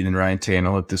upside rookie than Ryan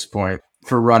Tannehill at this point.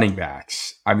 For running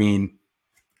backs, I mean,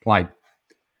 like,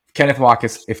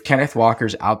 if Kenneth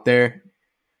Walker's out there,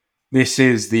 this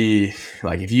is the,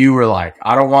 like, if you were like,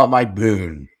 I don't want Mike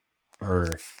Boone, or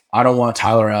I don't want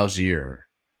Tyler Algier,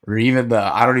 or even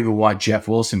I don't even want Jeff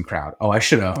Wilson crowd. Oh, I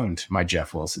should have owned my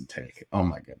Jeff Wilson take. Oh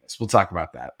my goodness. We'll talk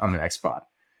about that on the next pod.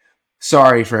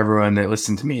 Sorry for everyone that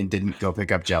listened to me and didn't go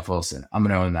pick up Jeff Wilson. I'm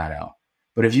going to own that out.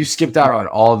 But if you skipped out on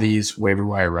all these waiver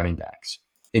wire running backs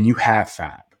and you have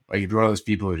Fab, like, if you're one of those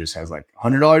people who just has like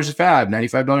 $100 a Fab,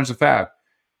 $95 a Fab,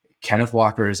 Kenneth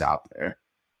Walker is out there.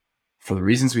 For the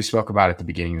reasons we spoke about at the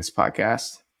beginning of this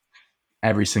podcast,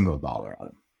 every single dollar on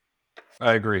him.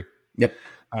 I agree. Yep.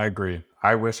 I agree.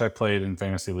 I wish I played in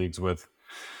fantasy leagues with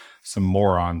some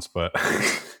morons, but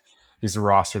he's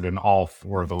rostered in all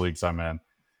 4 of the leagues I'm in.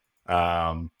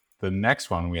 The next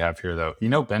one we have here, though,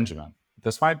 Benjamin.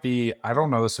 This might be, I don't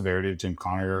know the severity of Jim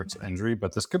Conner's injury,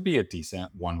 but this could be a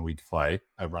decent 1-week play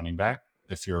at running back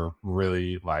if you're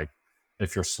really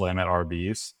if you're slim at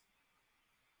RBs.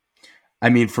 I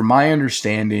mean, from my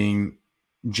understanding,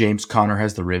 James Conner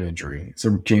has the rib injury.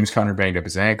 So James Conner banged up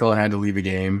his ankle and had to leave the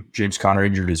game. James Conner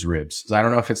injured his ribs. So I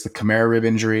don't know if it's the Kamara rib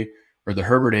injury or the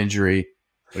Herbert injury,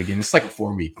 but again, it's like a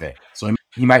 4-week thing. So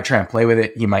he might try and play with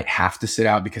it. He might have to sit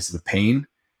out because of the pain.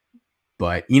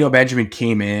 But Benjamin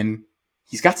came in.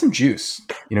 He's got some juice.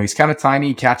 He's kind of tiny.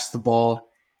 He catches the ball.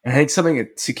 And I think something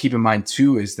to keep in mind,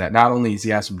 too, is that not only does he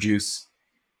have some juice,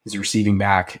 he's receiving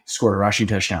back, scored a rushing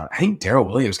touchdown. I think Darrell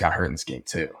Williams got hurt in this game,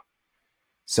 too.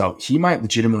 So he might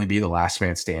legitimately be the last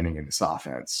man standing in this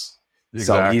offense.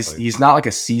 Exactly. So he's not like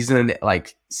a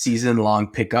season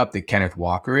long pickup that Kenneth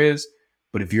Walker is.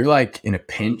 But if you're like in a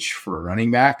pinch for a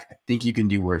running back, I think you can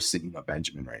do worse than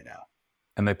Benjamin right now.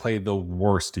 And they played the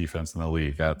worst defense in the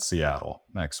league at Seattle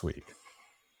next week.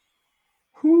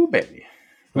 Ooh, baby.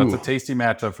 That's a tasty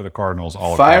matchup for the Cardinals.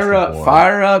 Fire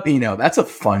up. That's a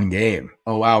fun game.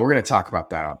 Oh, wow. We're going to talk about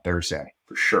that on Thursday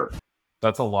for sure.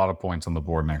 That's a lot of points on the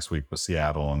board next week with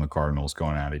Seattle and the Cardinals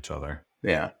going at each other.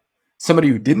 Yeah. Somebody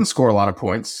who didn't score a lot of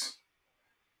points,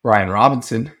 Brian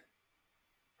Robinson.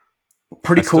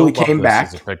 Pretty cool. He came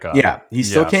back. Yeah, he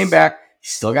still came back. He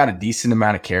still got a decent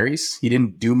amount of carries. He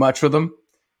didn't do much with them,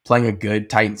 playing a good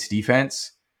Titans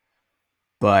defense.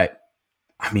 But,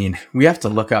 I mean, we have to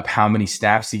look up how many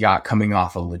snaps he got coming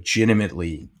off a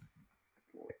legitimately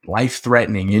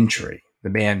life-threatening injury. The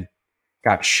man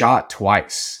got shot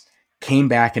twice, came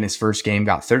back in his first game,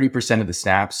 got 30% of the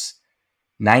snaps,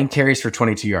 9 carries for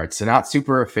 22 yards. So not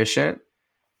super efficient,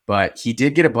 but he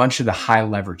did get a bunch of the high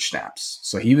leverage snaps.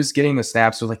 So he was getting the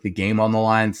snaps with like the game on the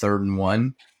line, 3rd and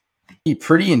 1.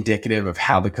 Pretty indicative of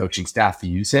how the coaching staff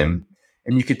views him.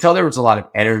 And you could tell there was a lot of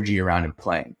energy around him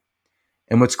playing.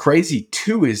 And what's crazy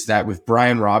too is that with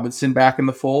Brian Robinson back in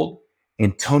the fold,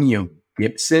 Antonio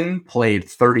Gibson played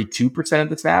 32% of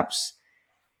the snaps.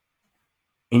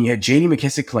 And you had J.D.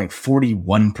 McKissic playing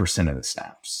 41% of the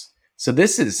snaps. So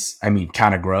this is,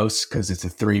 kind of gross because it's a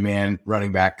 3-man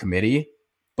running back committee.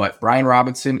 But Brian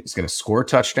Robinson is going to score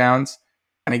touchdowns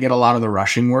and get a lot of the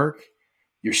rushing work.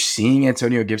 You're seeing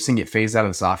Antonio Gibson get phased out of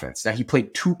this offense. Now, he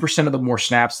played 2% of the more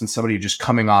snaps than somebody just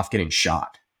coming off getting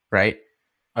shot, right?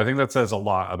 I think that says a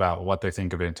lot about what they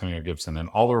think of Antonio Gibson. And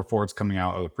all the reports coming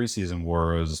out of the preseason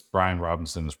was Brian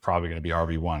Robinson is probably going to be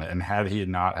RB1. And had he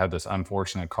not had this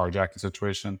unfortunate carjacking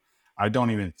situation, I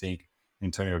don't even think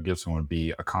Antonio Gibson would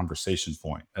be a conversation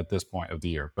point at this point of the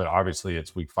year. But obviously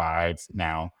it's week 5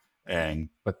 now.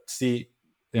 But see,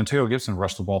 Antonio Gibson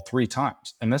rushed the ball 3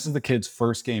 times. And this is the kid's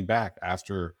first game back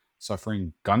after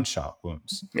suffering gunshot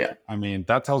wounds. Yeah.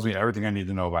 That tells me everything I need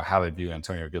to know about how they view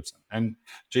Antonio Gibson. And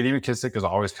J.D. McKissic is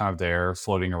always kind of there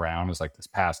floating around as like this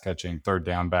pass catching 3rd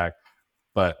down back.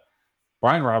 But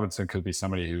Brian Robinson could be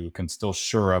somebody who can still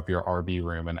shore up your RB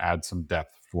room and add some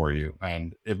depth for you.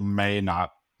 And it may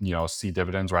not, see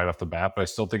dividends right off the bat, but I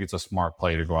still think it's a smart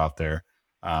play to go out there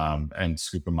and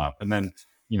scoop him up. And then,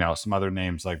 some other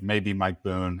names like maybe Mike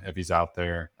Boone if he's out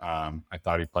there. I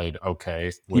thought he played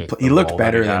okay. He looked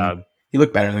better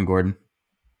than Gordon.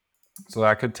 So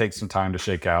that could take some time to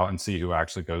shake out and see who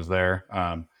actually goes there.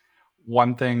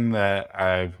 One thing that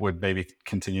I would maybe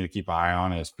continue to keep an eye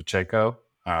on is Pacheco.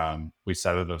 We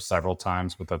said it several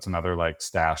times, but that's another like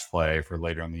stash play for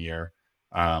later in the year.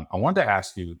 I wanted to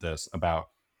ask you this about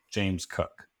James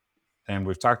Cook. And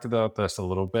we've talked about this a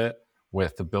little bit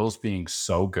with the Bills being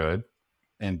so good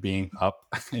and being up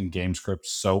in game script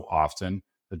so often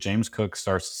that James Cook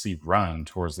starts to see run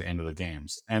towards the end of the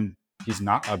games. And he's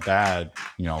not a bad,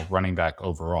 running back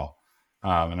overall.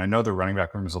 And I know the running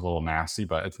back room is a little nasty,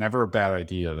 but it's never a bad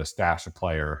idea to stash a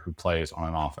player who plays on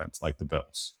an offense like the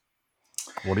Bills.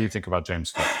 What do you think about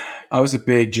James Cook? I was a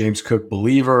big James Cook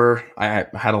believer. I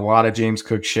had a lot of James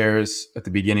Cook shares at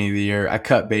the beginning of the year. I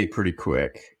cut bait pretty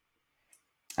quick.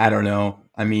 I don't know.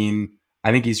 I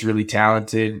think he's really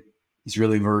talented. He's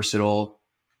really versatile.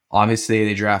 Obviously,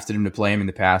 they drafted him to play him in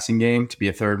the passing game to be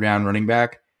a 3rd-round running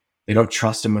back. They don't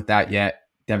trust him with that yet.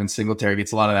 Devin Singletary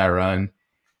gets a lot of that run.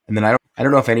 And then I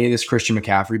don't know if any of this Christian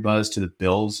McCaffrey buzz to the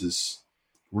Bills is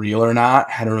real or not.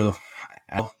 I don't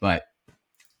know. But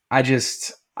I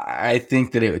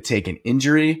think that it would take an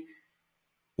injury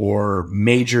or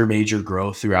major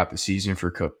growth throughout the season for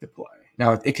Cook to play.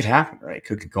 Now, it could happen, right?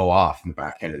 Cook could go off in the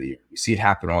back end of the year. You see it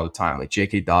happen all the time. Like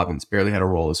J.K. Dobbins barely had a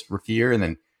role his rookie year and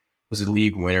then was a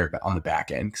league winner on the back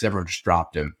end because everyone just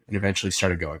dropped him and eventually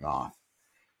started going off.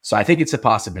 So I think it's a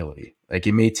possibility. Like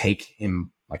it may take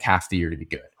him like half the year to be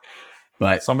good.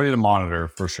 But somebody to monitor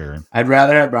for sure. I'd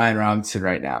rather have Brian Robinson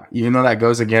right now, even though that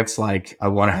goes against like I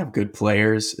want to have good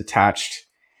players attached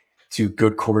to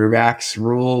good quarterbacks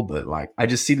rule. But like I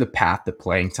just see the path to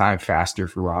playing time faster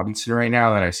for Robinson right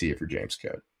now than I see it for James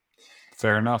Cook.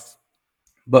 Fair enough.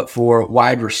 But for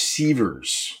wide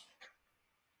receivers,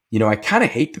 I kind of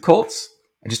hate the Colts.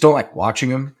 I just don't like watching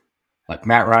them. Like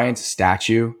Matt Ryan's a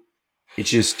statue. It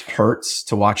just hurts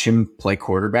to watch him play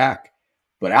quarterback.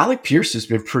 But Alec Pierce has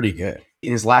been pretty good.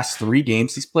 In his last 3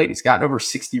 games he's played, he's gotten over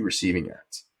 60 receiving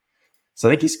yards. So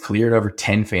I think he's cleared over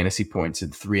 10 fantasy points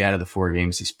in 3 out of the 4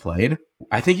 games he's played.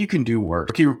 I think you can do worse.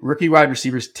 Rookie wide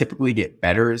receivers typically get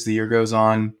better as the year goes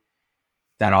on.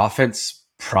 That offense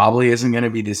probably isn't going to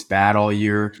be this bad all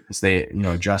year as they,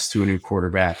 adjust to a new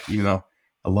quarterback, even though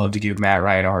I love to give Matt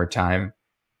Ryan a hard time.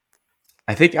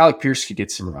 I think Alec Pierce could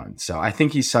get some runs. So I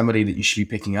think he's somebody that you should be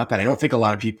picking up. And I don't think a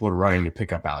lot of people are running to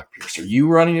pick up Alec Pierce. Are you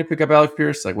running to pick up Alec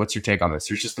Pierce? Like, what's your take on this?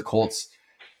 There's just the Colts,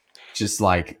 just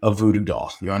like a voodoo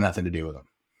doll. You want nothing to do with them.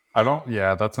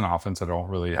 That's an offense I don't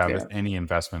really have any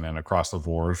investment in across the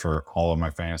board for all of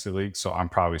my fantasy leagues. So I'm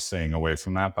probably staying away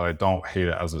from that, but I don't hate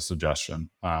it as a suggestion,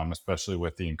 especially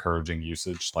with the encouraging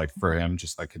usage, like for him,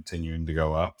 just like continuing to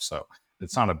go up. So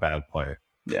it's not a bad play.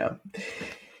 Yeah.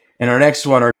 And our next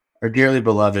one, our dearly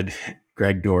beloved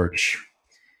Greg Dortch.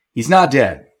 He's not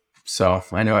dead. So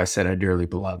I know I said our dearly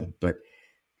beloved, but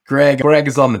Greg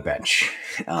is on the bench.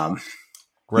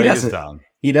 Greg is done.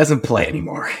 He doesn't play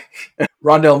anymore.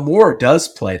 Rondell Moore does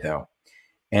play, though,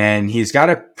 and he's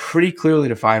got a pretty clearly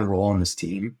defined role on this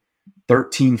team.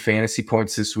 13 fantasy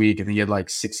points this week. I think he had like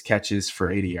 6 catches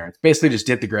for 80 yards. Basically just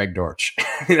did the Greg Dortch.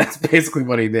 That's basically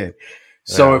what he did.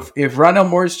 Yeah. So if Rondell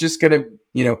Moore is just going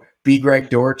to, be Greg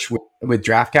Dortch with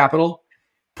draft capital,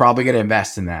 probably going to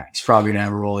invest in that. He's probably going to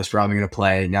have a role. He's probably going to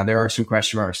play. Now, there are some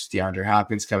question marks. DeAndre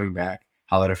Hopkins coming back,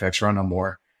 how that affects Rondell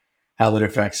Moore, how that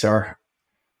affects our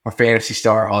fantasy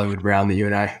star, Hollywood Brown, that you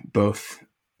and I both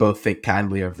think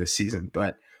kindly of this season.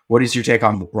 But what is your take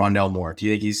on Rondell Moore? Do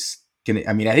you think he's going to –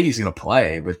 I think he's going to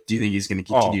play, but do you think he's going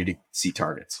to continue to see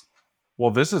targets?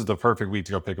 Well, this is the perfect week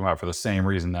to go pick him up for the same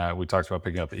reason that we talked about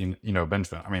picking up,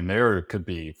 Benjamin. There could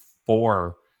be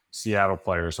 4 Seattle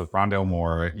players with Rondell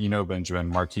Moore, Benjamin,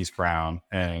 Marquise Brown,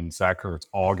 and Zach Ertz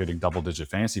all getting double-digit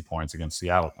fantasy points against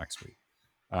Seattle next week.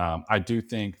 I do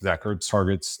think Zach Ertz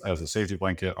targets as a safety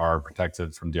blanket are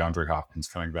protected from DeAndre Hopkins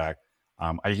coming back.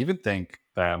 I even think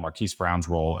that Marquise Brown's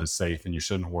role is safe, and you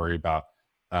shouldn't worry about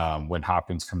when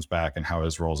Hopkins comes back and how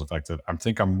his role is affected.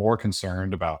 I'm more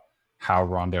concerned about how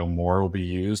Rondell Moore will be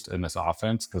used in this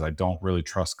offense because I don't really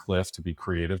trust Cliff to be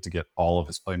creative to get all of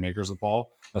his playmakers the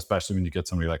ball, especially when you get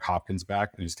somebody like Hopkins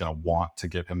back and he's going to want to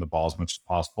get him the ball as much as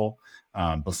possible.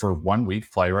 But for 1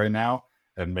 week play right now,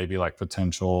 and maybe like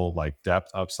potential like depth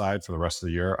upside for the rest of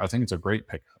the year, I think it's a great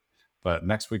pickup. But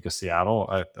next week is Seattle,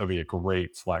 that'll be a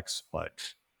great flex play.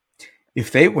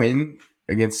 If they win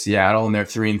against Seattle and they're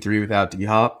 3-3 without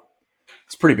D-Hop,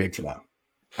 it's pretty big for them.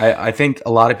 I think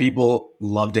a lot of people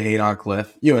love to hate on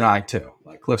Cliff. You and I too.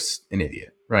 Like Cliff's an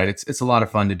idiot, right? It's a lot of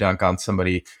fun to dunk on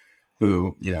somebody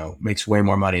who makes way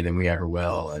more money than we ever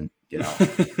will, and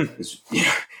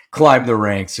climb the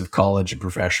ranks of college and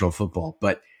professional football.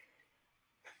 But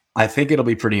I think it'll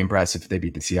be pretty impressive if they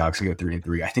beat the Seahawks and go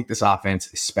 3-3. I think this offense,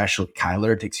 especially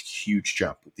Kyler, takes a huge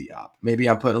jump with Diop. Maybe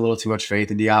I'm putting a little too much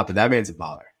faith in Diop, but that man's a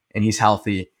baller, and he's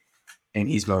healthy, and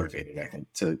he's motivated, I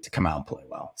think, to come out and play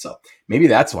well. So maybe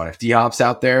that's one. If Diop's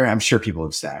out there, I'm sure people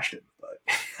have stashed him.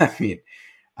 But,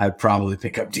 I'd probably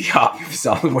pick up Diop if he's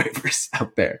on the waivers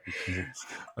out there.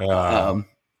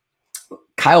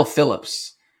 Kyle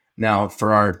Phillips. Now,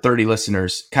 for our 30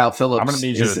 listeners, Kyle Phillips. I'm going to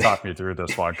need you to talk me through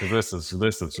this one because this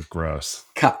is gross.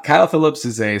 Kyle Phillips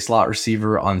is a slot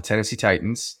receiver on the Tennessee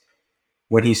Titans.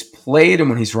 When he's played and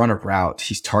when he's run a route,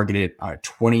 he's targeted at a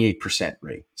 28%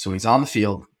 rate. So he's on the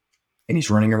field and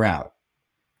he's running a route.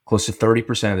 Close to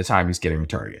 30% of the time he's getting a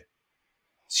target.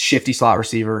 Shifty slot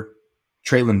receiver.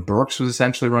 Traylon Burks was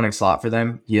essentially running slot for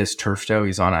them. He has turf toe.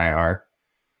 He's on IR.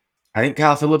 I think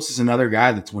Kyle Phillips is another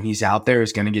guy that's when he's out there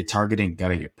is going to get targeted and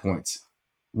going to get points.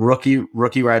 Rookie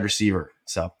wide receiver.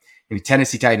 So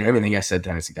Tennessee Titans, everything I said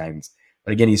Tennessee Titans.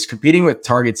 But again, he's competing with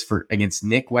targets against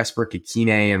Nick Westbrook,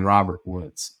 Akine, and Robert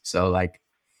Woods. So I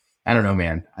don't know,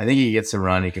 man. I think he gets a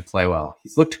run. He can play well.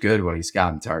 He's looked good when he's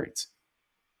gotten targets.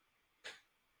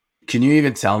 Can you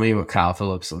even tell me what Kyle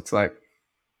Phillips looks like?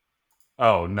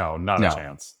 Oh, no, not a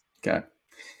chance. Okay.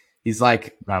 He's not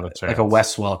a chance. Like a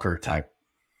Wes Welker type.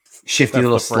 Shifty That's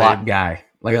little slot guy.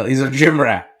 He's a gym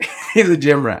rat. He's a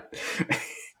gym rat.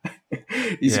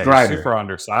 He's a grinder. He's super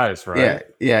undersized, right?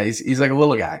 Yeah. He's like a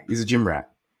little guy. He's a gym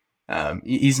rat.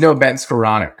 He's no Ben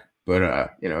Skoranek, but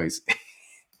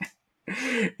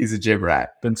he's a gym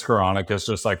rat. Ben Skoranek is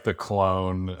just like the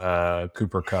clone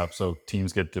Cooper Kupp, so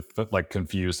teams get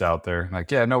confused out there.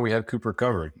 We had Cooper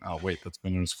covered. Oh wait, that's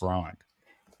Ben Skoranek.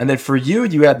 And then for you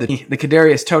had the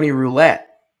Kadarius Toney roulette.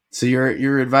 So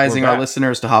you're advising our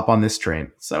listeners to hop on this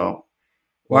train. So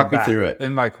walk me through it.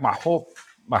 And like my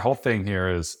whole thing here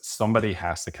is somebody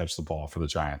has to catch the ball for the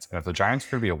Giants. And if the Giants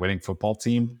are going to be a winning football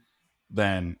team,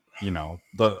 then I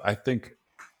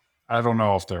don't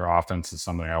know if their offense is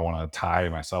something I want to tie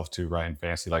myself to, right, in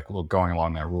fantasy. Like, going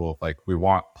along that rule of, like, we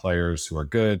want players who are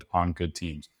good on good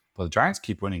teams. But the Giants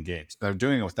keep winning games. They're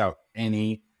doing it without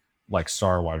any, like,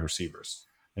 star wide receivers.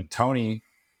 And Tony,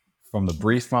 from the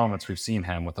brief moments we've seen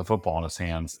him with the football in his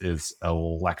hands, is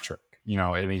electric.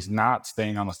 And he's not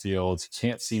staying on the field. He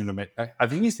can't seem to make... I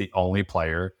think he's the only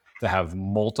player to have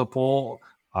multiple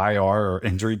IR or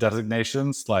injury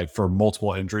designations, like for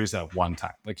multiple injuries at one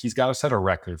time. Like, he's got to set a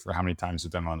record for how many times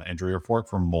he's been on the injury report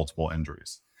for multiple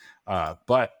injuries.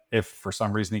 But if for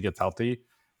some reason he gets healthy,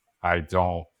 I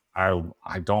don't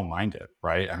mind it,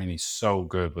 right? I mean, he's so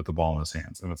good with the ball in his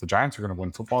hands. And if the Giants are going to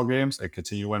win football games and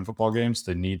continue to win football games,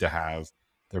 they need to have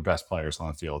their best players on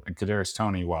the field. And Kadarius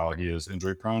Toney, while he is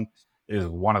injury prone, is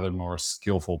one of the more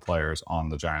skillful players on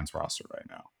the Giants roster right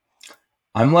now.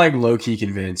 I'm like low-key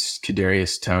convinced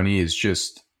Kadarius Toney is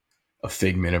just a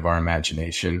figment of our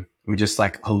imagination. We just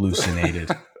like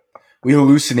hallucinated. We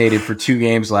hallucinated for 2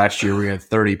 games last year. We had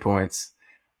 30 points.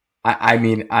 I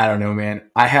mean, I don't know, man.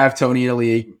 I have Toney in the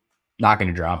league. Not going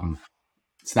to drop him.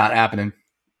 It's not happening.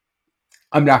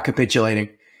 I'm not capitulating.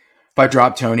 If I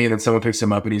drop Toney and then someone picks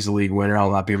him up and he's a league winner,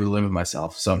 I'll not be able to live with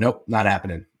myself. So, nope, not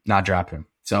happening. Not dropping him.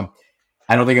 So,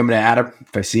 I don't think I'm going to add him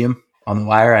if I see him on the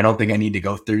wire. I don't think I need to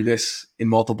go through this in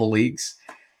multiple leagues.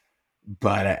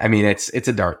 But, I mean, it's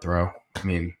a dart throw. I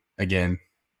mean, again,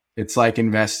 it's like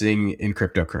investing in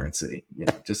cryptocurrency.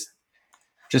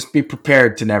 Just be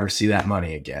prepared to never see that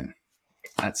money again.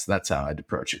 That's how I'd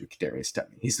approach it with Kadarius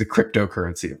Toney. He's the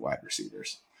cryptocurrency of wide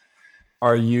receivers.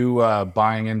 Are you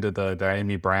buying into the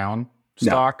Diami Brown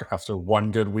stock after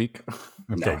one good week?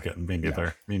 Okay, good. Me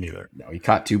neither. Me neither. No, he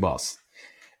caught 2 balls.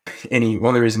 And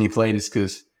one of the reasons he played is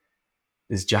because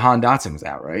Jahan Dotson was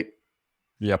out, right?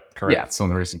 Yep, correct. Yeah, it's the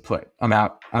only reason he played. I'm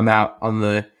out on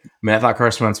the... I mean, I thought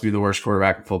Carson Wentz would be the worst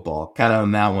quarterback in football. Kind of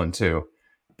on that one, too.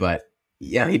 But,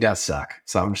 yeah, he does suck.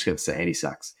 So I'm just going to say he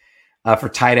sucks. For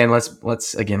tight end,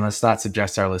 let's not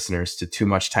suggest our listeners to too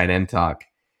much tight end talk.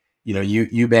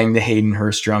 You banged the Hayden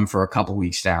Hurst drum for a couple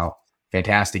weeks now.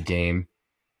 Fantastic game.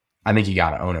 I think you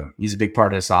got to own him. He's a big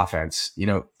part of this offense.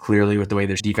 Clearly with the way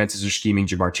their defenses are scheming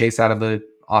Jamar Chase out of the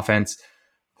offense.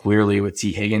 Clearly with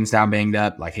T. Higgins now banged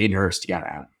up, like Hayden Hurst, you got to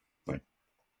add him. Like,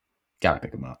 got to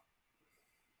pick him up.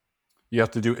 You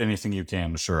have to do anything you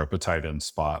can to shore up a tight end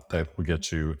spot that will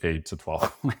get you 8 to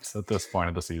 12 points at this point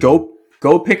of the season.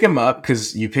 Go pick him up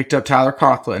because you picked up Tyler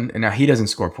Conklin and now he doesn't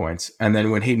score points. And then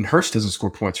when Hayden Hurst doesn't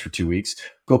score points for 2 weeks,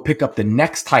 go pick up the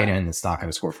next tight end that's not going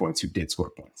to score points who did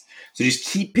score points. So just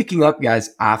keep picking up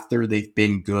guys after they've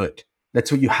been good.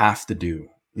 That's what you have to do.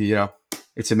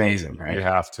 It's amazing, right? You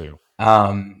have to.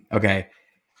 Okay.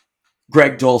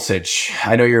 Greg Dulcich.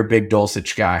 I know you're a big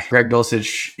Dulcich guy. Greg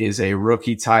Dulcich is a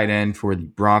rookie tight end for the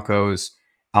Broncos.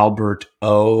 Albert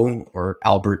O or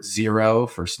Albert Zero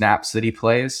for snaps that he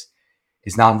plays.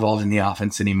 Is not involved in the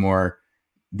offense anymore.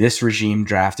 This regime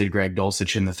drafted Greg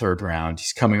Dulcich in the 3rd round.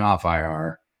 He's coming off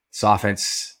IR. This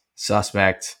offense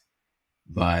suspect,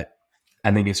 but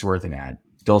I think it's worth an ad.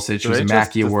 Dulcich was a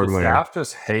Mackey Award winner. Does the staff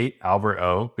just hate Albert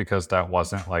O because that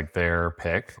wasn't like their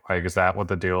pick? Like, is that what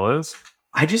the deal is?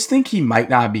 I just think he might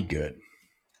not be good.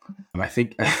 I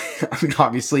think,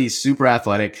 obviously he's super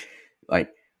athletic,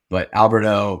 but Albert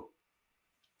O,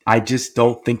 I just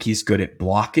don't think he's good at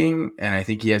blocking, and I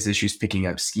think he has issues picking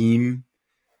up scheme.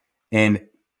 And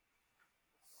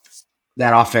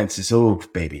that offense is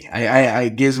baby.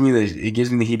 It gives me the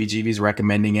heebie-jeebies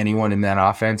recommending anyone in that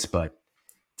offense, but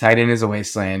tight end is a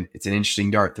wasteland. It's an interesting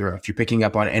dart throw. If you're picking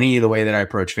up on any of the way that I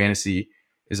approach fantasy,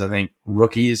 is I think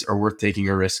rookies are worth taking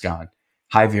a risk on.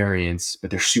 High variance,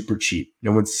 but they're super cheap.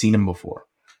 No one's seen them before.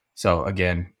 So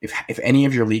again, if any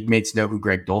of your league mates know who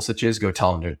Greg Dulcich is, go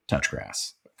tell them to touch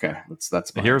grass. Okay,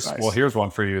 that's my advice. Well, here's one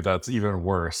for you that's even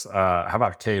worse. How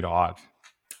about Cade Otton?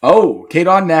 Oh, Cade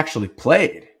Otton actually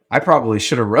played. I probably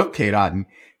should have wrote Cade Otton.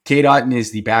 Cade Otton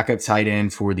is the backup tight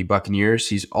end for the Buccaneers.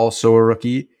 He's also a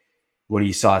rookie.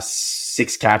 He saw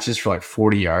 6 catches for like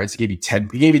 40 yards. He gave you 10.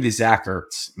 He gave you the Zach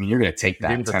Ertz. I mean, you're going to take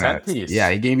that. He gave you the 10 piece. Yeah,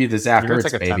 he gave you the Zach Ertz,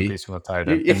 take a baby. 10 piece from a tight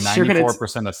end.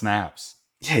 94% of snaps.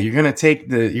 Yeah, you're going to take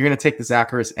the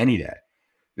Zach Ertz any day.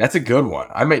 That's a good one.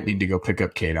 I might need to go pick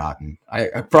up Cade Otton.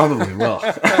 I probably will.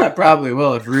 I probably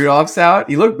will. If Rudolph's out,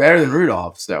 he looked better than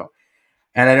Rudolph. So,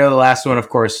 and I know the last one, of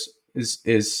course, is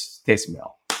Taysom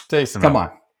Hill.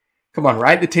 Come on,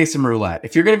 ride the Taysom roulette.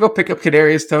 If you're gonna go pick up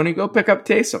Kadarius Toney, go pick up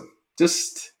Taysom.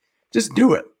 Just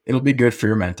do it. It'll be good for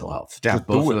your mental health to have Just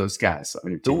both do of it. those guys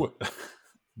on your team. Do it.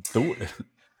 Do it.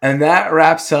 And that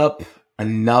wraps up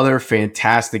another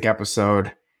fantastic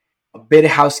episode. A bit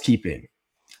of housekeeping.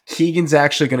 Keegan's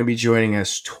actually going to be joining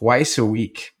us twice a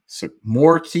week. So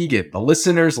more Keegan. The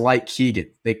listeners like Keegan.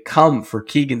 They come for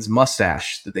Keegan's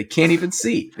mustache that they can't even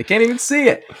see. They can't even see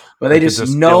it. But they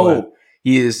just know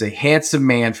he is a handsome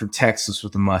man from Texas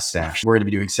with a mustache. We're going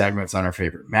to be doing segments on our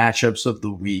favorite matchups of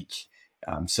the week.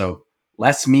 So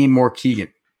less me, more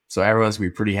Keegan. So everyone's going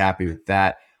to be pretty happy with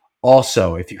that.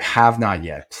 Also, if you have not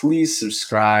yet, please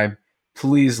subscribe.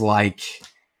 Please like.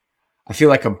 I feel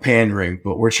like I'm pandering,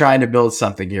 but we're trying to build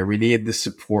something here. We need the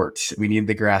support. We need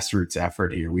the grassroots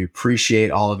effort here. We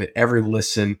appreciate all of it. Every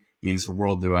listen means the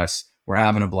world to us. We're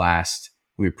having a blast.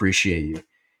 We appreciate you.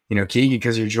 You know, Keegan,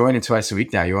 because you're joining twice a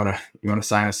week now. You wanna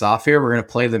sign us off here? We're gonna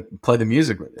play the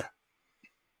music with you.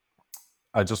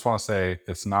 I just want to say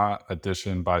it's not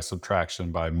addition by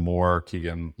subtraction by more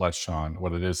Keegan, less Sean.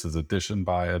 What it is addition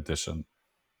by addition,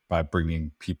 by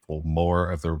bringing people more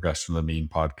of the Regression of the Mean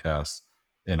podcast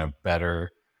in a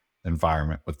better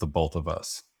environment with the both of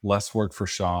us. Less work for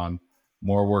Sean,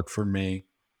 more work for me.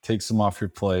 Take some off your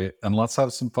plate, and let's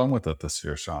have some fun with it this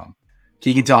year, Sean.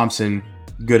 Keegan Thompson,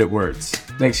 good at words.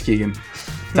 Thanks, Keegan.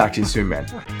 Talk to you soon, man.